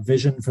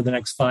vision for the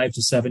next 5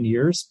 to 7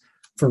 years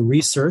for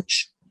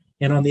research.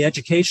 And on the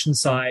education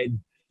side,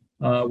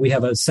 we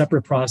have a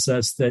separate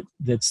process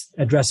that's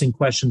addressing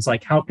questions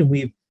like how can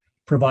we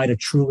provide a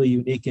truly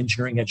unique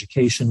engineering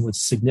education with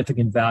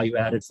significant value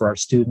added for our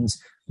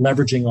students,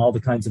 leveraging all the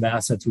kinds of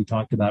assets we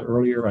talked about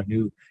earlier, a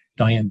new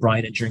Diane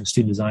Bryant Engineering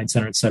Student Design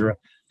Center, et cetera.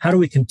 How do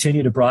we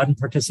continue to broaden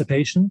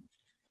participation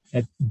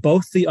at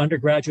both the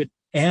undergraduate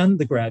and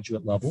the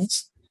graduate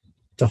levels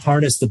to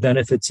harness the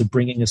benefits of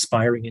bringing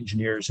aspiring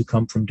engineers who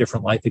come from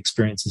different life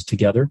experiences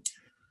together?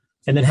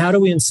 And then how do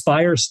we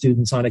inspire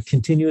students on a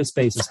continuous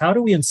basis? How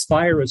do we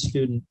inspire a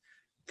student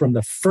from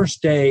the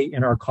first day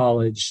in our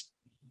college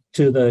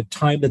to the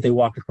time that they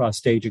walk across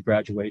stage at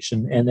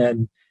graduation, and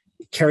then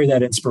carry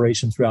that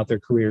inspiration throughout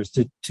their careers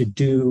to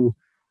do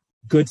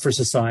good for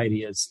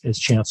society, as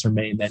Chancellor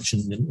May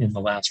mentioned in the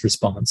last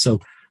response.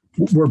 So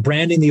we're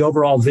branding the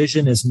overall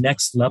vision as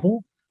next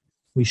level.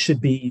 We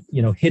should be,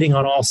 hitting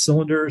on all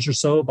cylinders or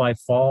so by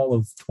fall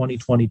of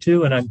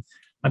 2022. And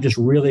I'm just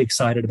really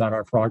excited about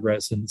our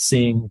progress and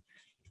seeing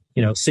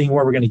where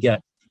we're going to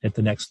get at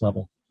the next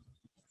level.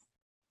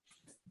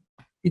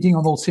 Hitting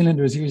on all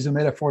cylinders here is a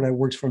metaphor that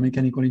works for a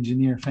mechanical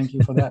engineer. Thank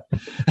you for that.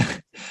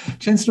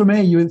 Chancellor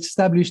May, you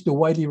established the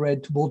widely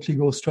read To Boldly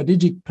Go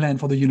strategic plan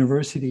for the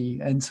university.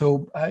 And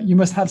so you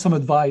must have some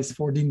advice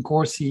for Dean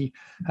Coursey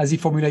as he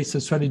formulates a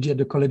strategy at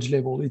the college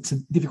level. It's a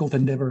difficult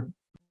endeavor.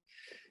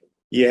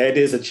 Yeah, it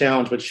is a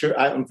challenge, but sure,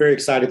 I'm very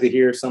excited to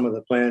hear some of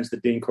the plans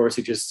that Dean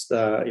Coursey just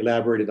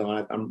elaborated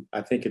on.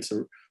 I think it's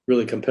a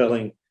really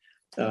compelling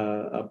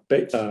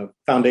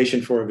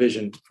foundation for a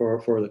vision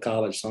for the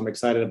college. So I'm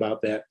excited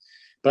about that.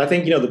 But I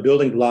think, the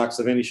building blocks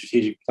of any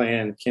strategic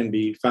plan can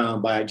be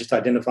found by just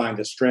identifying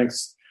the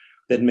strengths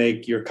that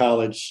make your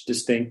college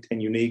distinct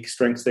and unique,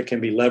 strengths that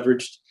can be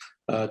leveraged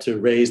to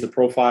raise the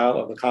profile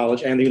of the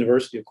college and the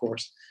university, of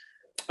course.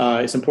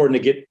 It's important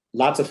to get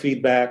lots of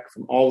feedback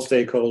from all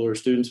stakeholders,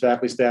 students,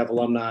 faculty, staff,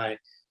 alumni,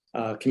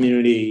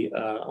 community,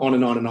 on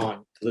and on and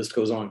on. The list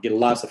goes on. Get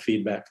lots of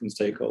feedback from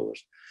stakeholders,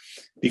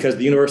 because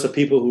the universe of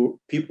people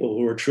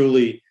who are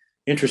truly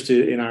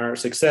interested in our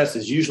success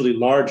is usually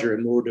larger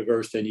and more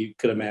diverse than you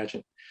could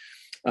imagine.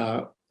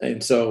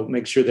 And so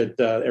make sure that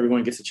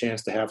everyone gets a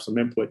chance to have some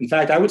input. In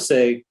fact, I would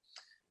say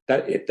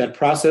that that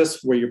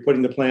process where you're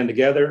putting the plan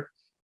together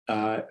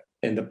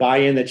and the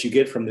buy-in that you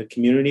get from the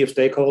community of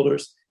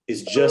stakeholders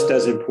is just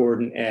as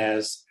important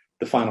as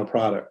the final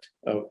product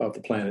of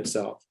the plan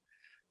itself.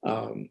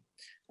 And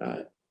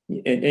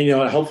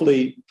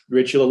hopefully,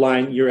 Rich, you'll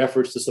align your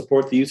efforts to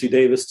support the UC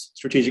Davis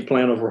strategic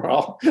plan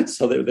overall,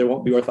 so that they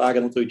won't be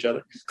orthogonal to each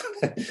other.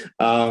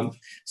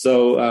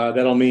 So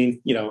that'll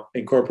mean,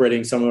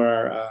 incorporating some of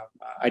our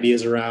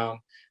ideas around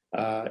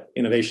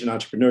innovation,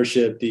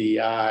 entrepreneurship,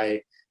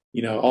 DEI,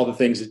 all the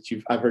things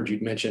that I've heard you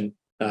mention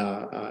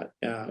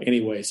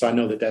anyway. So I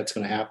know that that's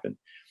going to happen,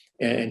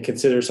 and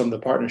consider some of the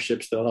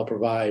partnerships that will help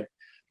provide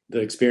the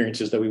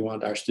experiences that we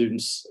want our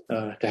students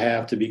to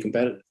have to be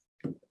competitive.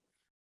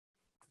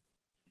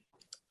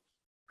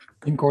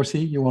 Dean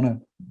Coursey, you want to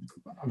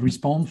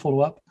respond, follow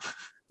up?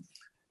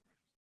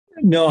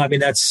 No, I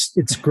mean,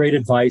 it's great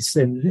advice.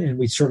 And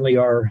we certainly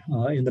are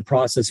in the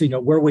process.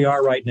 Where we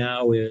are right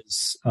now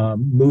is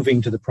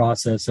moving to the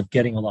process of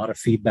getting a lot of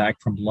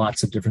feedback from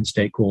lots of different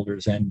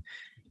stakeholders.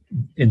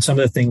 And some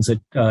of the things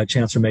that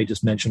Chancellor May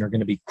just mentioned are going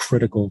to be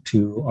critical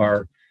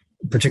to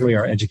particularly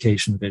our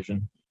education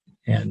vision.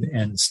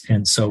 And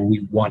so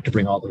we want to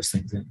bring all those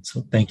things in.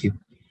 So thank you.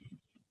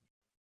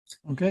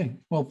 Okay.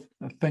 Well,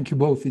 thank you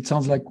both. It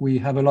sounds like we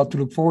have a lot to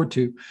look forward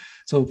to.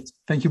 So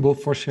thank you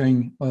both for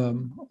sharing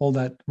all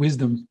that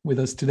wisdom with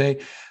us today.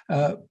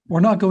 We're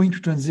now going to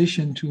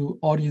transition to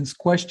audience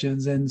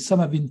questions, and some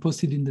have been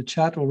posted in the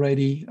chat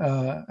already.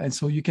 And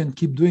so you can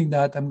keep doing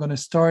that. I'm going to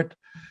start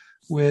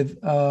with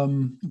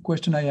a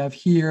question I have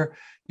here.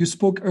 You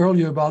spoke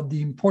earlier about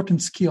the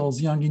important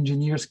skills young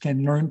engineers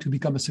can learn to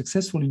become a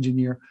successful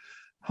engineer.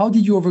 how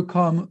did you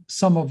overcome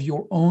some of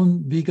your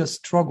own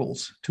biggest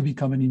struggles to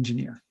become an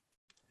engineer?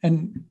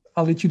 And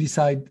I'll let you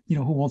decide,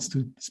 who wants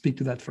to speak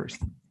to that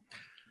first.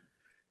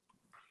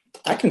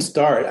 I can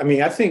start. I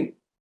mean, I think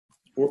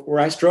where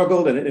I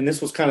struggled, and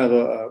this was kind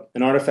of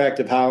an artifact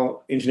of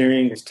how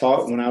engineering was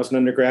taught when I was an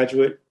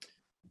undergraduate.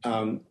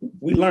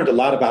 We learned a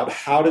lot about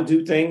how to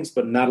do things,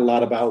 but not a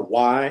lot about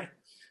why.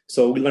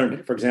 So we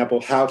learned, for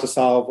example, how to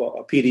solve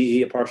a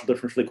PDE, a partial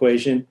differential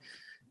equation,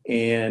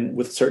 and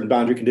with certain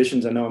boundary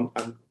conditions. I know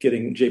I'm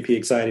getting JP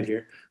excited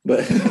here,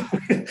 but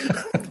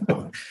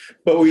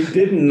but we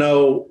didn't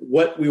know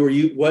what we were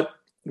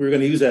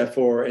going to use that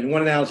for. And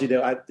one analogy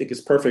that I think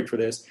is perfect for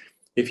this: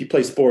 if you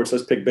play sports,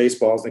 let's pick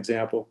baseball as an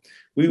example.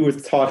 We were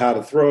taught how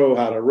to throw,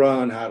 how to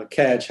run, how to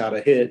catch, how to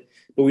hit,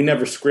 but we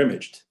never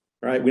scrimmaged,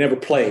 right? We never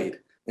played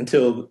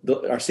until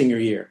our senior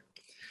year.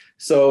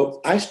 So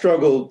I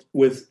struggled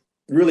with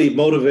really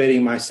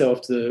motivating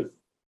myself to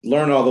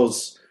learn all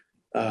those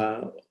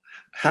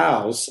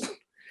hows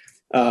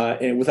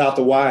and without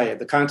the why,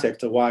 the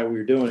context of why we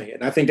were doing it.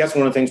 And I think that's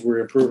one of the things we're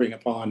improving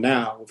upon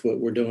now with what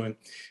we're doing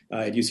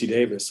at UC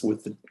Davis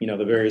with the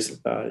various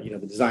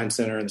the Design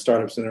Center and the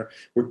Startup Center.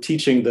 We're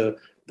teaching the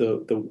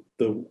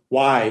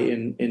why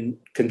in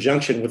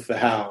conjunction with the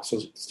how, so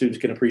students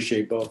can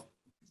appreciate both.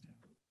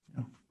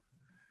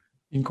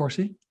 In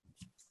Corsi?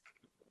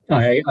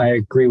 I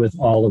agree with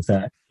all of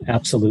that,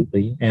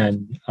 absolutely,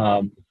 and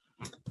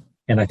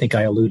I think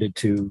I alluded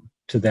to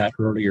that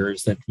earlier.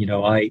 Is that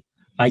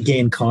I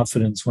gained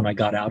confidence when I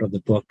got out of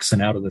the books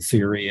and out of the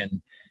theory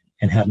and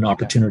had an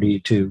opportunity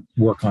to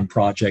work on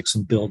projects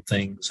and build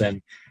things,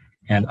 and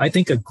I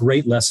think a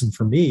great lesson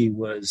for me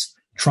was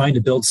trying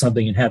to build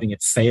something and having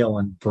it fail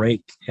and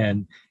break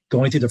and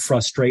going through the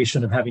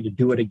frustration of having to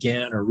do it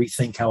again or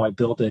rethink how I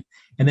built it,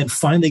 and then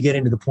finally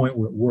getting to the point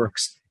where it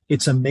works.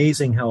 It's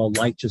amazing how a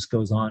light just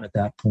goes on at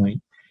that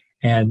point,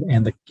 and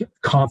the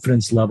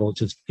confidence level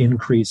just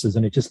increases,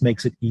 and it just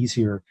makes it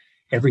easier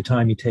every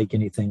time you take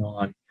anything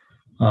on.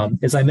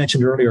 As I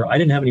mentioned earlier, I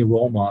didn't have any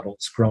role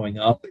models growing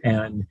up,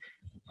 and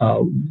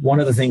one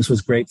of the things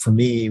was great for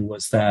me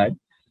was that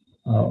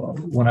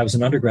when I was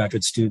an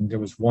undergraduate student, there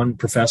was one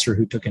professor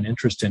who took an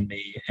interest in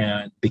me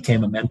and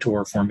became a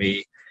mentor for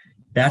me.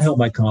 That helped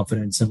my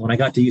confidence. And when I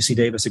got to UC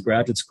Davis at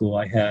graduate school,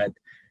 I had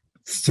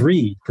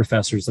 3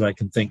 professors that I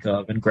can think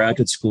of in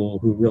graduate school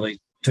who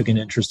really took an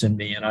interest in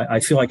me. And I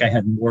feel like I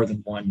had more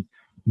than one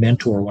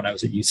mentor when I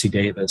was at UC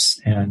Davis.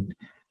 And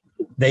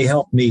they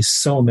helped me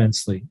so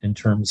immensely in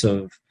terms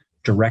of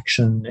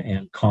direction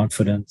and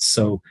confidence.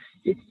 So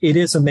it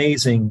is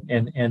amazing.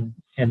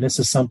 And this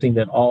is something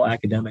that all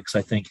academics,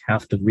 I think,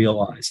 have to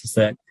realize, is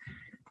that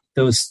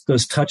those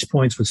touch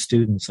points with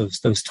students,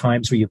 those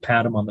times where you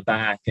pat them on the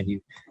back and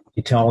you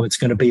tell them it's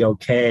going to be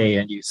okay,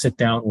 and you sit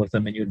down with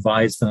them and you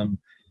advise them.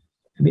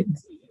 I mean,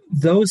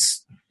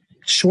 those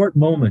short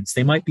moments,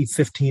 they might be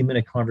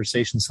 15-minute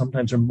conversations,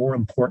 sometimes are more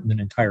important than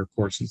entire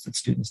courses that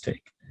students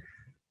take.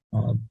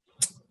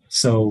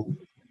 So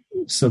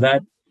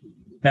that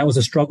was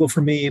a struggle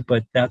for me,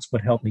 but that's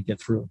what helped me get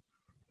through.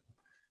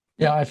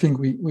 Yeah, I think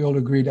we all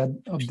agree that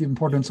of the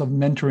importance of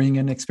mentoring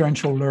and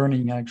experiential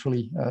learning,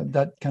 actually,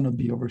 that cannot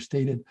be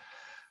overstated.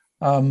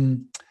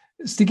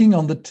 Sticking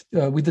on with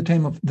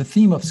the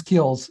theme of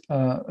skills,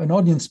 an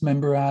audience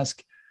member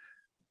asked,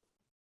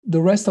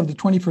 the rest of the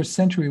 21st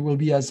century will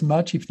be as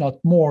much, if not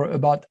more,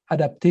 about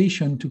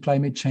adaptation to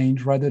climate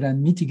change rather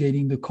than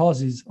mitigating the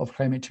causes of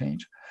climate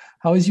change.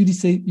 How is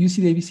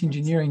UC Davis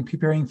Engineering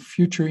preparing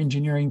future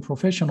engineering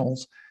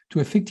professionals to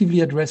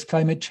effectively address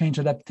climate change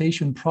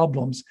adaptation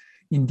problems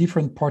in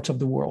different parts of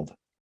the world?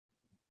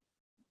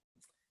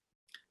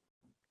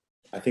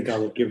 I think I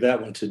will give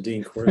that one to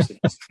Dean Corsi.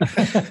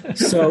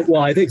 Well,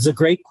 I think it's a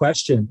great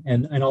question.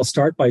 And I'll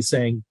start by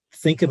saying,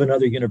 think of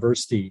another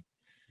university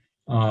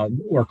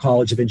or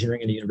college of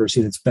engineering at a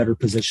university that's better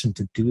positioned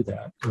to do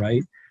that,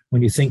 right?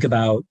 When you think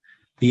about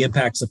the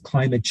impacts of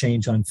climate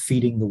change on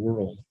feeding the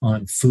world,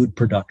 on food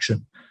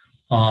production,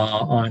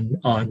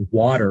 on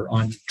water,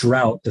 on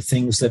drought, the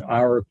things that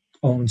our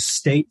own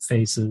state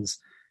faces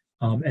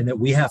and that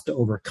we have to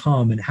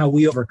overcome, and how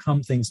we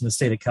overcome things in the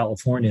state of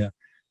California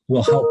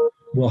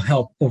will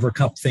help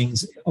overcome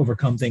things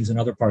in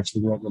other parts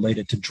of the world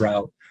related to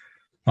drought,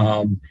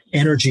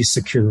 energy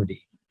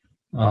security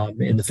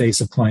in the face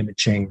of climate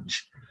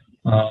change,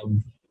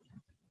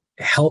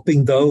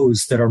 helping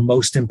those that are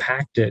most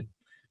impacted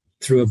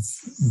through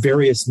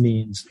various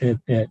means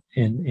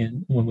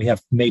in when we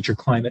have major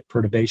climate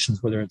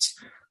perturbations, whether it's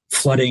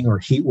flooding or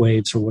heat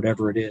waves or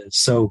whatever it is.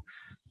 So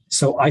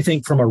I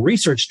think from a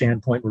research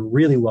standpoint, we're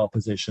really well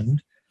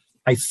positioned.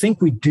 I think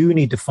we do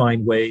need to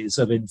find ways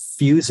of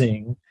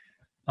infusing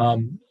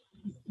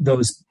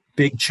those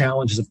big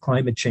challenges of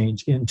climate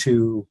change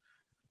into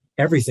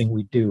everything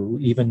we do,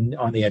 even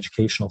on the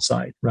educational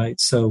side, right?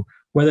 So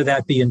whether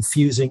that be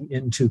infusing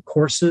into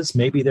courses,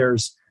 maybe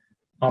there's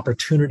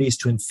opportunities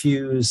to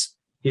infuse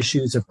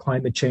issues of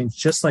climate change,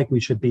 just like we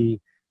should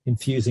be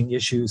infusing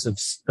issues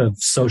of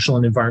social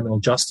and environmental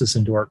justice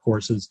into our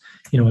courses,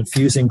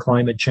 infusing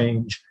climate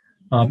change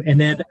And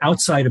then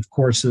outside of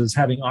courses,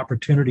 having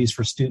opportunities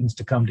for students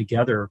to come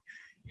together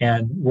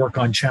and work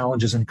on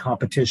challenges and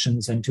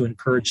competitions, and to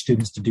encourage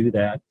students to do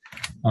that,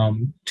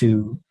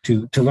 to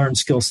learn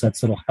skill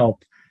sets that'll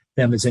help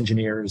them as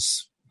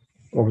engineers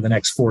over the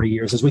next 40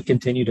 years as we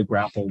continue to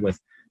grapple with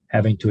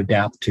having to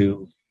adapt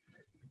to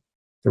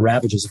the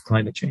ravages of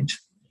climate change.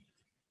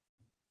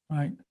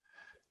 Right.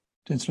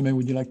 Chancellor May,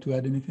 would you like to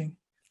add anything?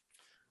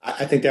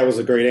 I think that was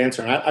a great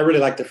answer. And I really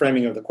like the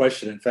framing of the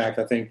question. In fact,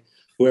 I think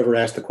whoever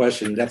asked the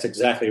question, that's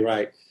exactly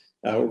right.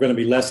 We're going to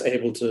be less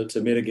able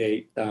to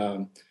mitigate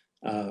the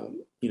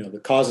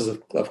causes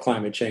of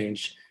climate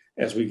change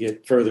as we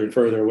get further and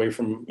further away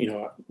from,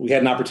 we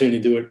had an opportunity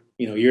to do it,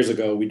 years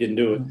ago. We didn't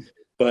do it,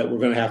 but we're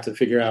going to have to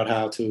figure out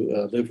how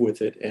to live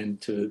with it and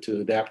to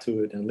adapt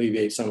to it and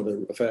alleviate some of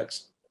the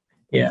effects.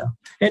 Yeah.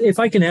 And if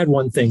I can add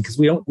one thing, because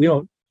we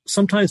don't,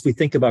 sometimes we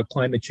think about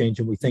climate change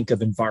and we think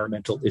of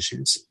environmental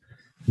issues,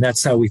 and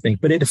that's how we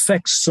think, but it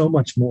affects so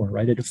much more,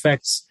 right? It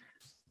affects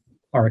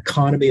our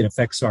economy. It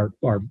affects our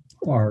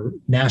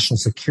national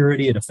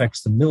security. It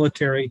affects the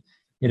military.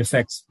 It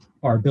affects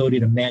our ability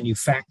to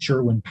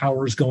manufacture when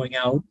power is going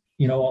out,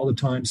 all the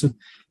time. So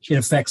it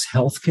affects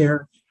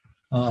healthcare.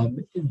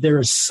 There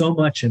is so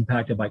much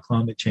impacted by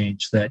climate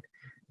change that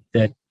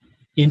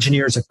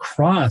engineers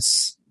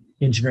across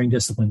engineering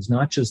disciplines,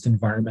 not just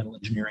environmental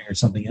engineering or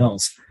something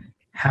else,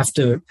 have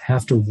to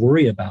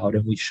worry about,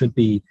 and we should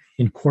be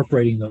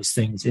incorporating those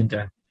things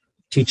into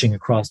teaching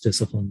across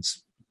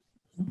disciplines.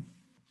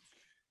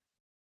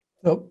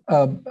 So,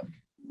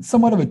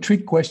 somewhat of a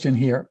trick question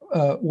here.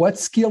 What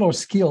skill or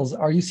skills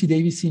are UC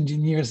Davis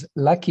engineers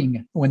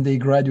lacking when they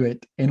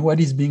graduate, and what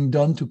is being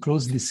done to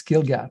close this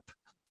skill gap?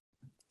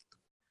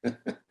 That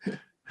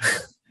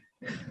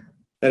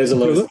is a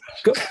low.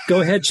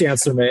 Go ahead,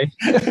 Chancellor May.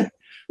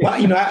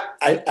 Well,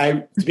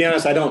 I to be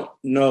honest, I don't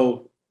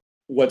know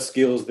what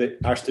skills that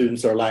our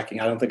students are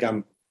lacking. I don't think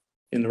I'm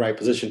in the right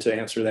position to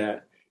answer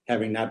that,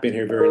 having not been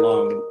here very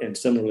long. And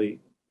similarly,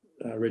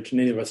 Rich,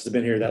 neither of us has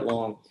been here that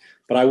long.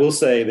 But I will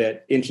say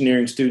that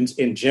engineering students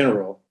in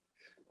general,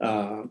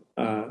 not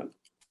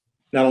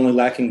only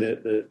lacking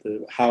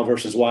the how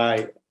versus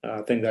why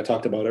thing that I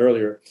talked about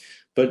earlier,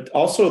 but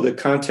also the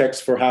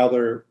context for how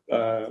their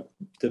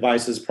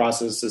devices,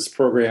 processes,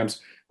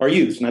 programs are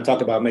used. And I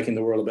talk about making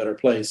the world a better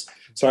place.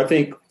 So I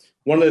think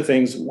one of the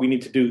things we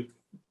need to do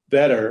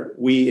better,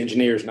 we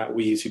engineers, not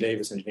we UC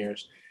Davis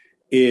engineers,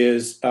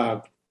 is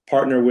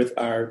partner with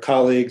our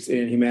colleagues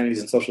in humanities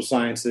and social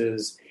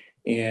sciences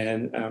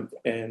and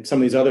some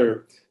of these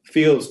other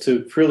fields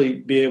to really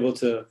be able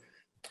to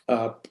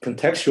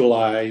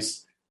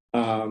contextualize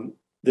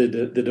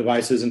the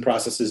devices and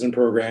processes and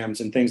programs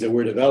and things that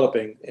we're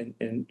developing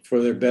and for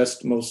their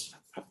best, most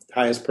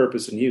highest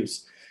purpose and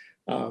use.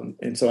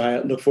 And so I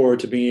look forward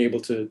to being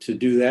able to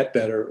do that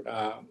better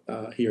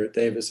here at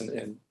Davis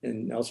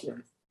and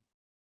elsewhere.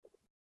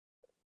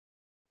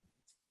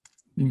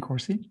 In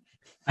Corsi?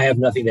 I have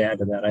nothing to add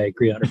to that. I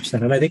agree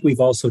 100%. And I think we've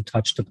also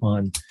touched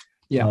upon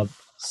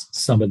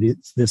some of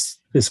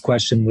this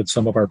question with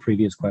some of our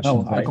previous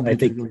questions. I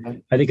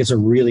think it's a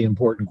really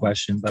important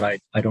question,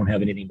 but I don't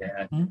have anything to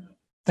add.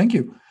 Thank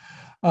you.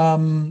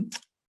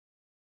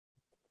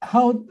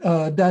 How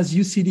does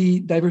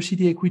UCD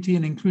diversity, equity,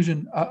 and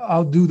inclusion,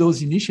 how do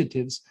those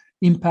initiatives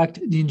impact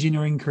the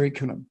engineering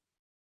curriculum?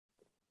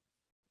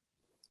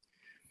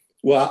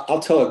 Well, I'll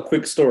tell a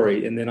quick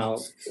story and then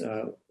I'll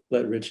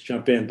let Rich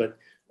jump in. But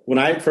when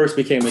I first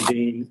became a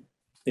dean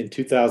in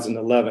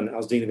 2011, I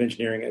was dean of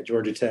engineering at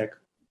Georgia Tech.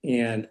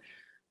 And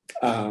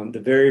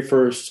the very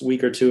first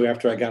week or two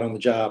after I got on the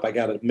job, I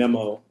got a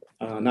memo,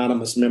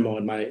 anonymous memo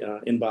in my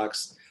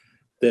inbox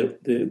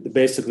that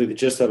basically the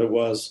gist of it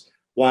was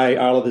why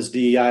all of this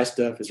DEI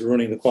stuff is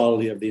ruining the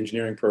quality of the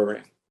engineering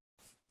program.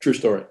 True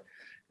story,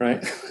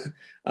 right?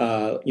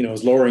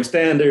 It's lowering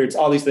standards,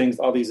 all these things,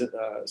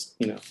 things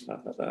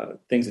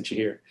that you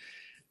hear.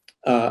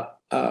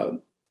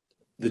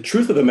 The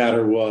truth of the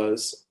matter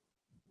was,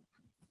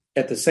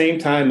 at the same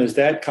time as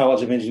that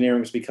College of Engineering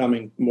was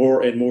becoming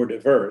more and more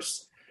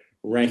diverse,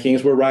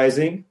 rankings were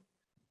rising,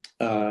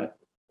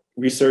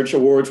 research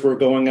awards were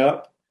going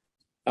up,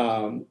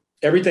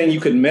 everything you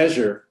could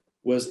measure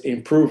was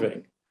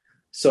improving.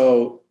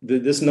 So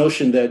this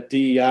notion that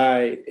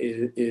DEI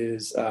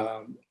is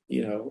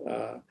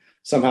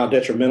somehow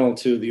detrimental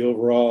to the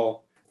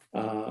overall,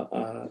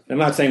 I'm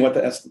not saying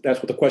that's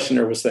what the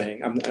questioner was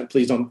saying.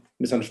 Please don't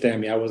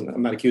misunderstand me.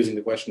 I'm not accusing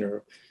the questioner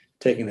of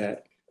taking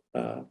that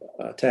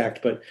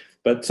tact,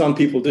 but some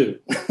people do.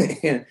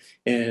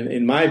 and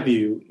in my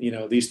view,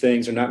 these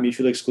things are not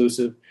mutually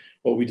exclusive.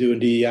 What we do in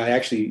DEI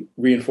actually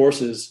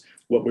reinforces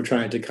what we're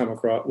trying to come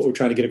across, what we're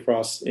trying to get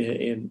across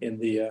in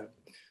the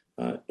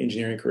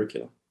engineering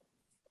curriculum.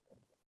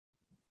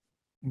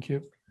 Thank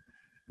you.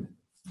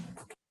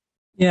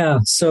 Yeah,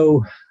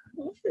 so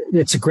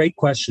it's a great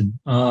question.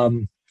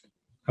 I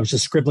was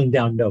just scribbling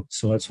down notes,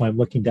 so that's why I'm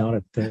looking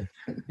down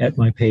at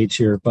my page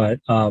here. But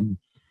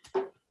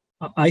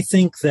I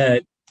think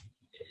that,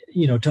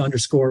 to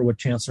underscore what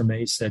Chancellor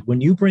May said,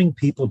 when you bring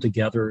people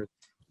together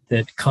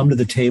that come to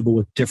the table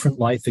with different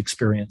life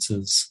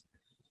experiences,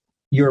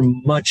 you're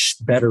much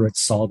better at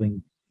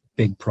solving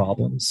big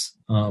problems,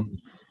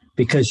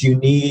 because you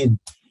need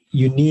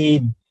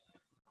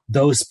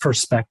those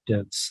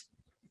perspectives,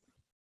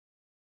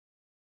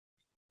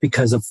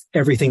 because of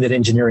everything that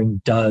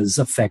engineering does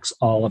affects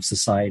all of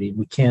society.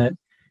 We can't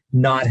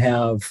not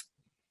have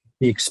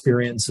the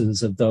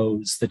experiences of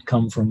those that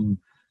come from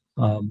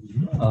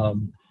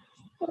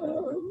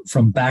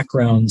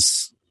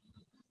backgrounds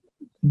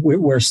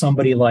where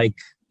somebody like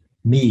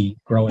me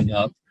growing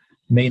up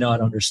may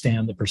not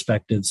understand the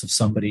perspectives of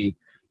somebody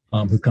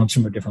who comes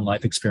from a different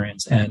life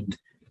experience. And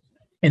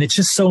it's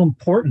just so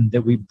important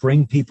that we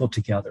bring people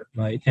together,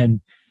 right?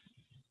 And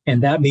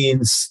that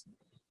means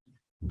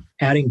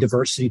adding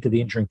diversity to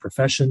the engineering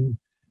profession.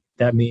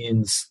 That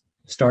means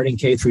starting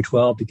K through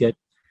 12 to get,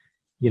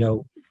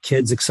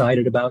 kids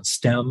excited about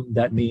STEM.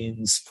 That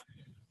means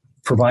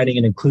providing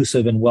an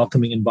inclusive and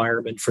welcoming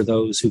environment for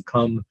those who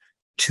come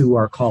to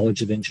our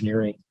College of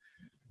Engineering.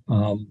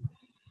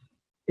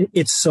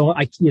 It's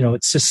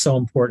just so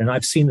important. And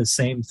I've seen the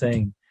same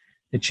thing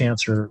that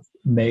Chancellor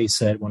May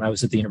said when I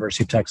was at the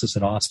University of Texas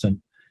at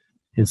Austin,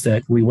 is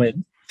that we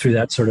went through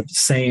that sort of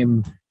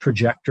same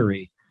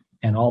trajectory,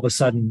 and all of a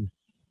sudden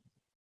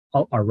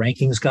our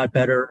rankings got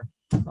better.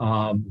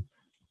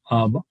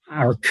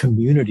 Our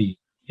community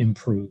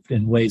improved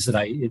in ways that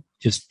it's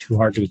just too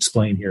hard to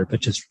explain here, but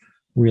just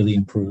really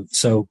improved.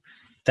 So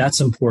that's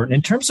important.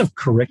 In terms of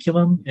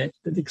curriculum,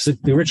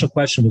 the original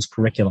question was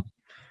curriculum.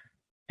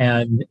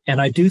 And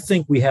I do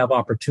think we have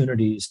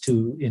opportunities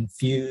to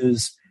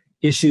infuse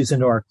issues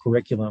into our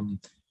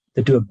curriculum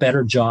that do a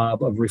better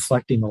job of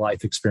reflecting the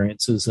life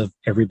experiences of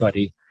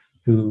everybody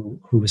who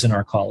is in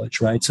our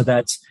college, right? So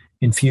that's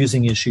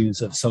infusing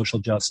issues of social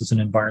justice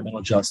and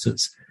environmental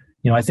justice.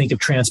 I think of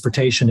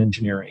transportation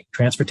engineering.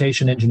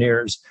 Transportation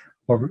engineers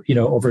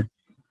over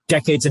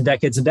decades and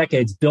decades and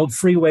decades build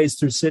freeways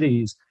through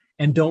cities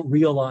and don't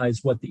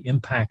realize what the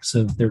impacts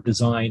of their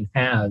design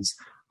has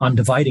on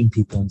dividing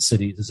people in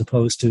cities, as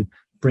opposed to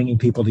bringing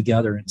people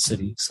together in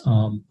cities.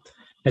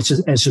 It's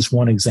just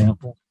one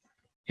example.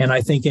 And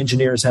I think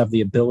engineers have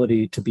the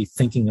ability to be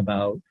thinking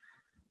about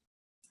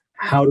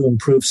how to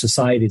improve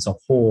society as a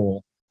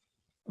whole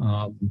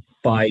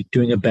by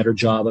doing a better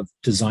job of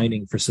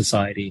designing for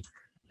society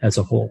as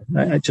a whole.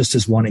 Just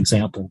as one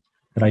example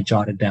that I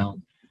jotted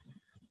down.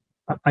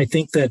 I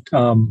think that,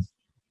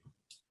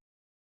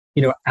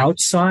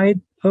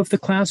 outside of the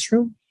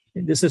classroom,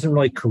 this isn't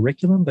really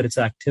curriculum, but it's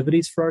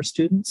activities for our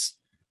students.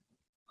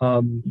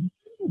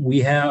 We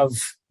have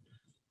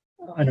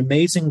an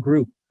amazing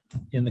group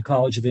in the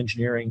College of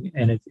Engineering,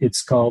 and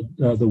it's called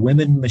the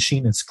Women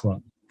Machinists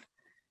Club.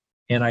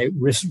 And I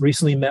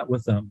recently met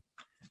with them.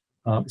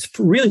 It's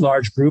a really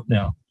large group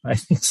now. I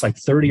think it's like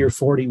 30 or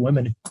 40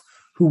 women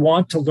who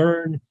want to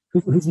learn,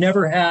 who've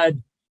never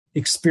had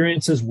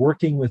experiences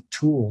working with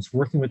tools,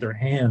 working with their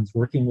hands,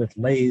 working with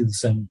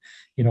lathes and,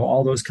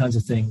 all those kinds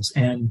of things.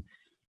 And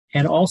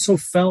also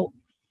felt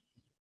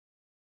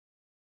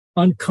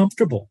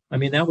uncomfortable. I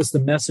mean, that was the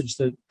message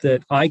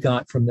that I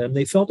got from them.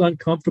 They felt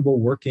uncomfortable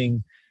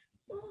working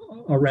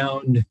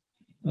around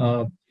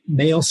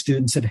male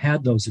students that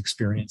had those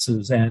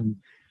experiences and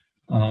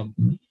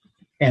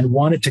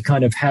wanted to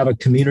kind of have a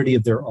community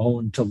of their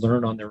own to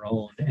learn on their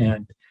own.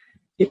 And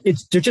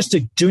they're just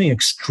doing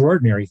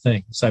extraordinary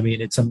things. I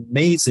mean, it's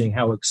amazing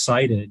how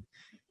excited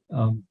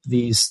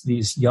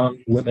these young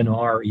women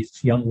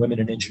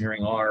in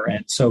engineering are.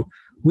 And so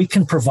we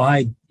can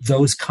provide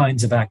those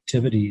kinds of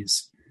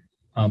activities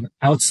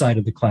outside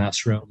of the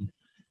classroom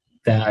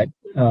that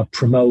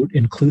promote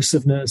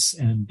inclusiveness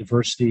and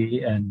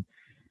diversity and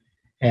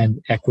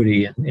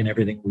equity in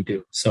everything we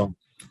do. So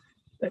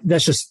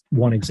that's just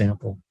one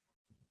example.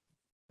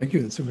 Thank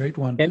you. That's a great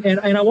one. And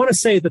I want to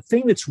say the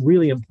thing that's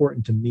really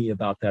important to me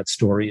about that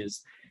story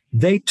is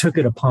they took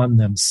it upon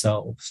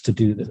themselves to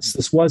do this.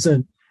 This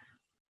wasn't,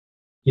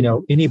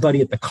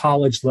 anybody at the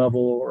college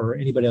level or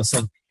anybody else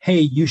saying, hey,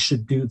 you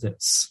should do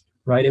this,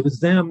 right? It was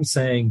them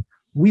saying,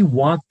 we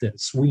want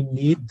this, we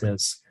need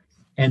this.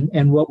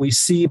 And what we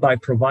see by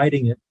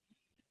providing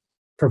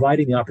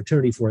the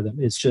opportunity for them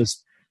is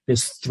just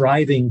this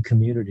thriving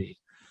community,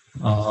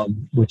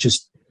 which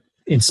is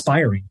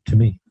inspiring to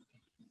me.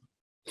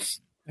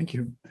 Thank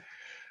you.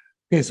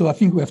 Okay, so I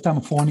think we have time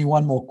for only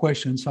one more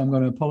question. So I'm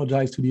going to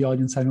apologize to the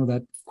audience. I know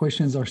that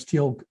questions are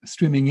still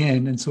streaming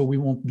in, and so we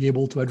won't be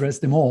able to address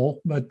them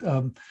all. But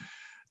the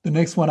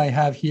next one I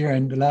have here,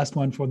 and the last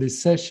one for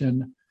this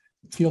session,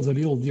 feels a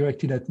little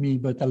directed at me,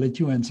 but I'll let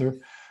you answer.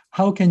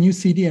 How can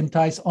UCD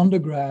entice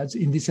undergrads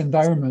in this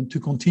environment to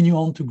continue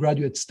on to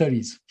graduate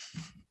studies?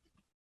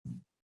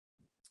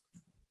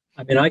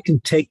 I mean, I can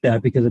take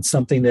that because it's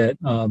something that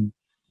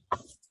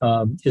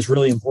is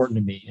really important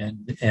to me,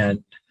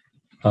 and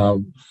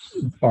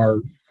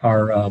our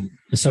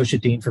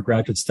associate dean for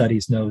graduate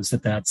studies knows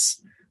that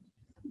that's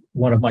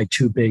one of my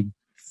two big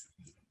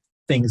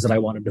things that I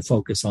wanted to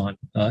focus on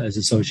as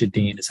associate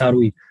dean is how do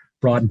we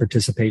broaden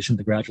participation at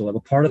the graduate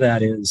level.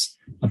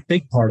 A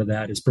big part of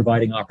that is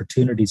providing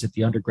opportunities at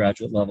the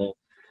undergraduate level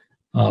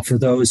for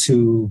those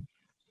who,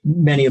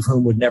 many of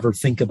whom would never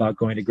think about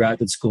going to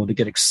graduate school, to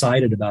get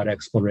excited about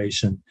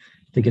exploration,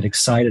 to get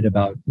excited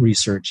about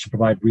research, to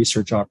provide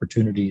research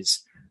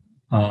opportunities.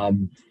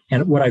 And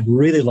what I'd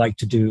really like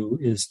to do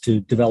is to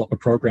develop a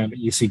program at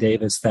UC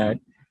Davis that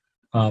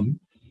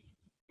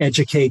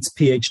educates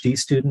PhD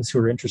students who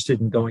are interested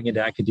in going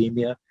into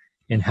academia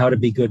and how to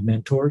be good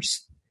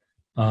mentors,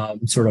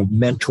 sort of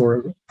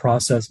mentoring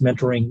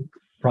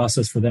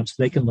process for them so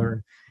they can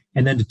learn,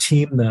 and then to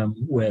team them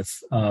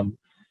with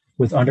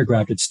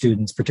undergraduate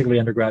students, particularly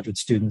undergraduate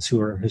students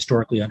who are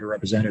historically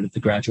underrepresented at the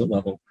graduate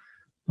level,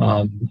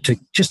 to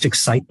just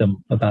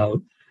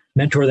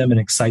mentor them and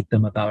excite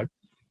them about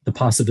the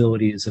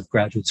possibilities of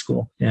graduate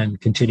school and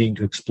continuing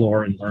to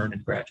explore and learn in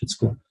graduate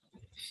school.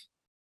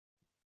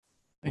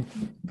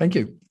 Thank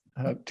you.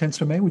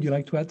 Chancellor May, would you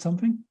like to add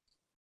something?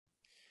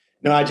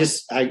 No, I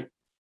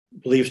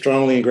believe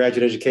strongly in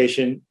graduate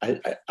education.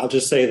 I'll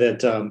just say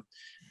that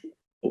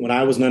when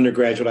I was an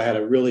undergraduate, I had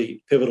a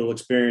really pivotal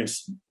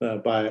experience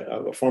by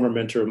a former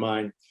mentor of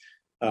mine.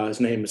 His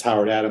name is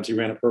Howard Adams. He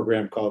ran a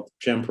program called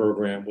GEM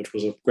program, which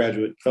was a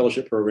graduate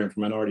fellowship program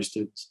for minority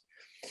students.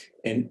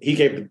 And he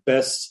gave the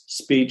best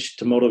speech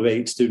to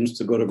motivate students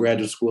to go to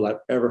graduate school I've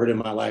ever heard in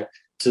my life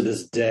to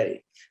this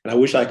day. And I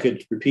wish I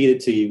could repeat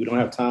it to you. We don't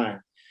have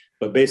time.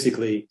 But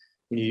basically,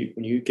 when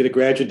you get a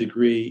graduate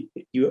degree,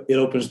 it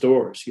opens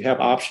doors. You have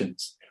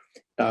options.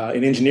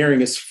 And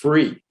engineering is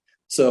free.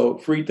 So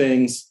free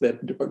things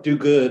that do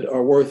good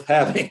are worth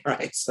having,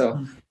 right?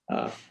 So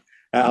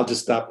I'll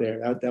just stop there.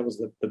 That was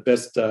the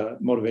best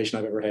motivation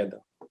I've ever had,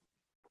 though.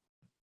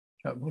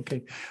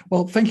 Okay.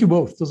 Well, thank you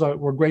both. Those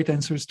were great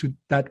answers to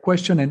that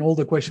question and all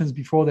the questions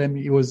before them.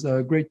 It was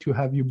great to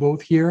have you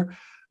both here.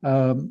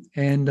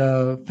 And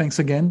thanks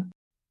again.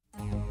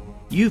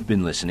 You've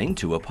been listening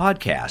to a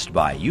podcast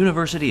by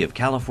University of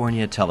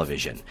California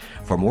Television.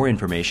 For more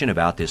information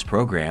about this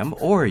program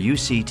or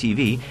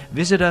UCTV,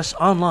 visit us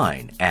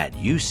online at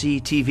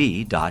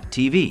uctv.tv.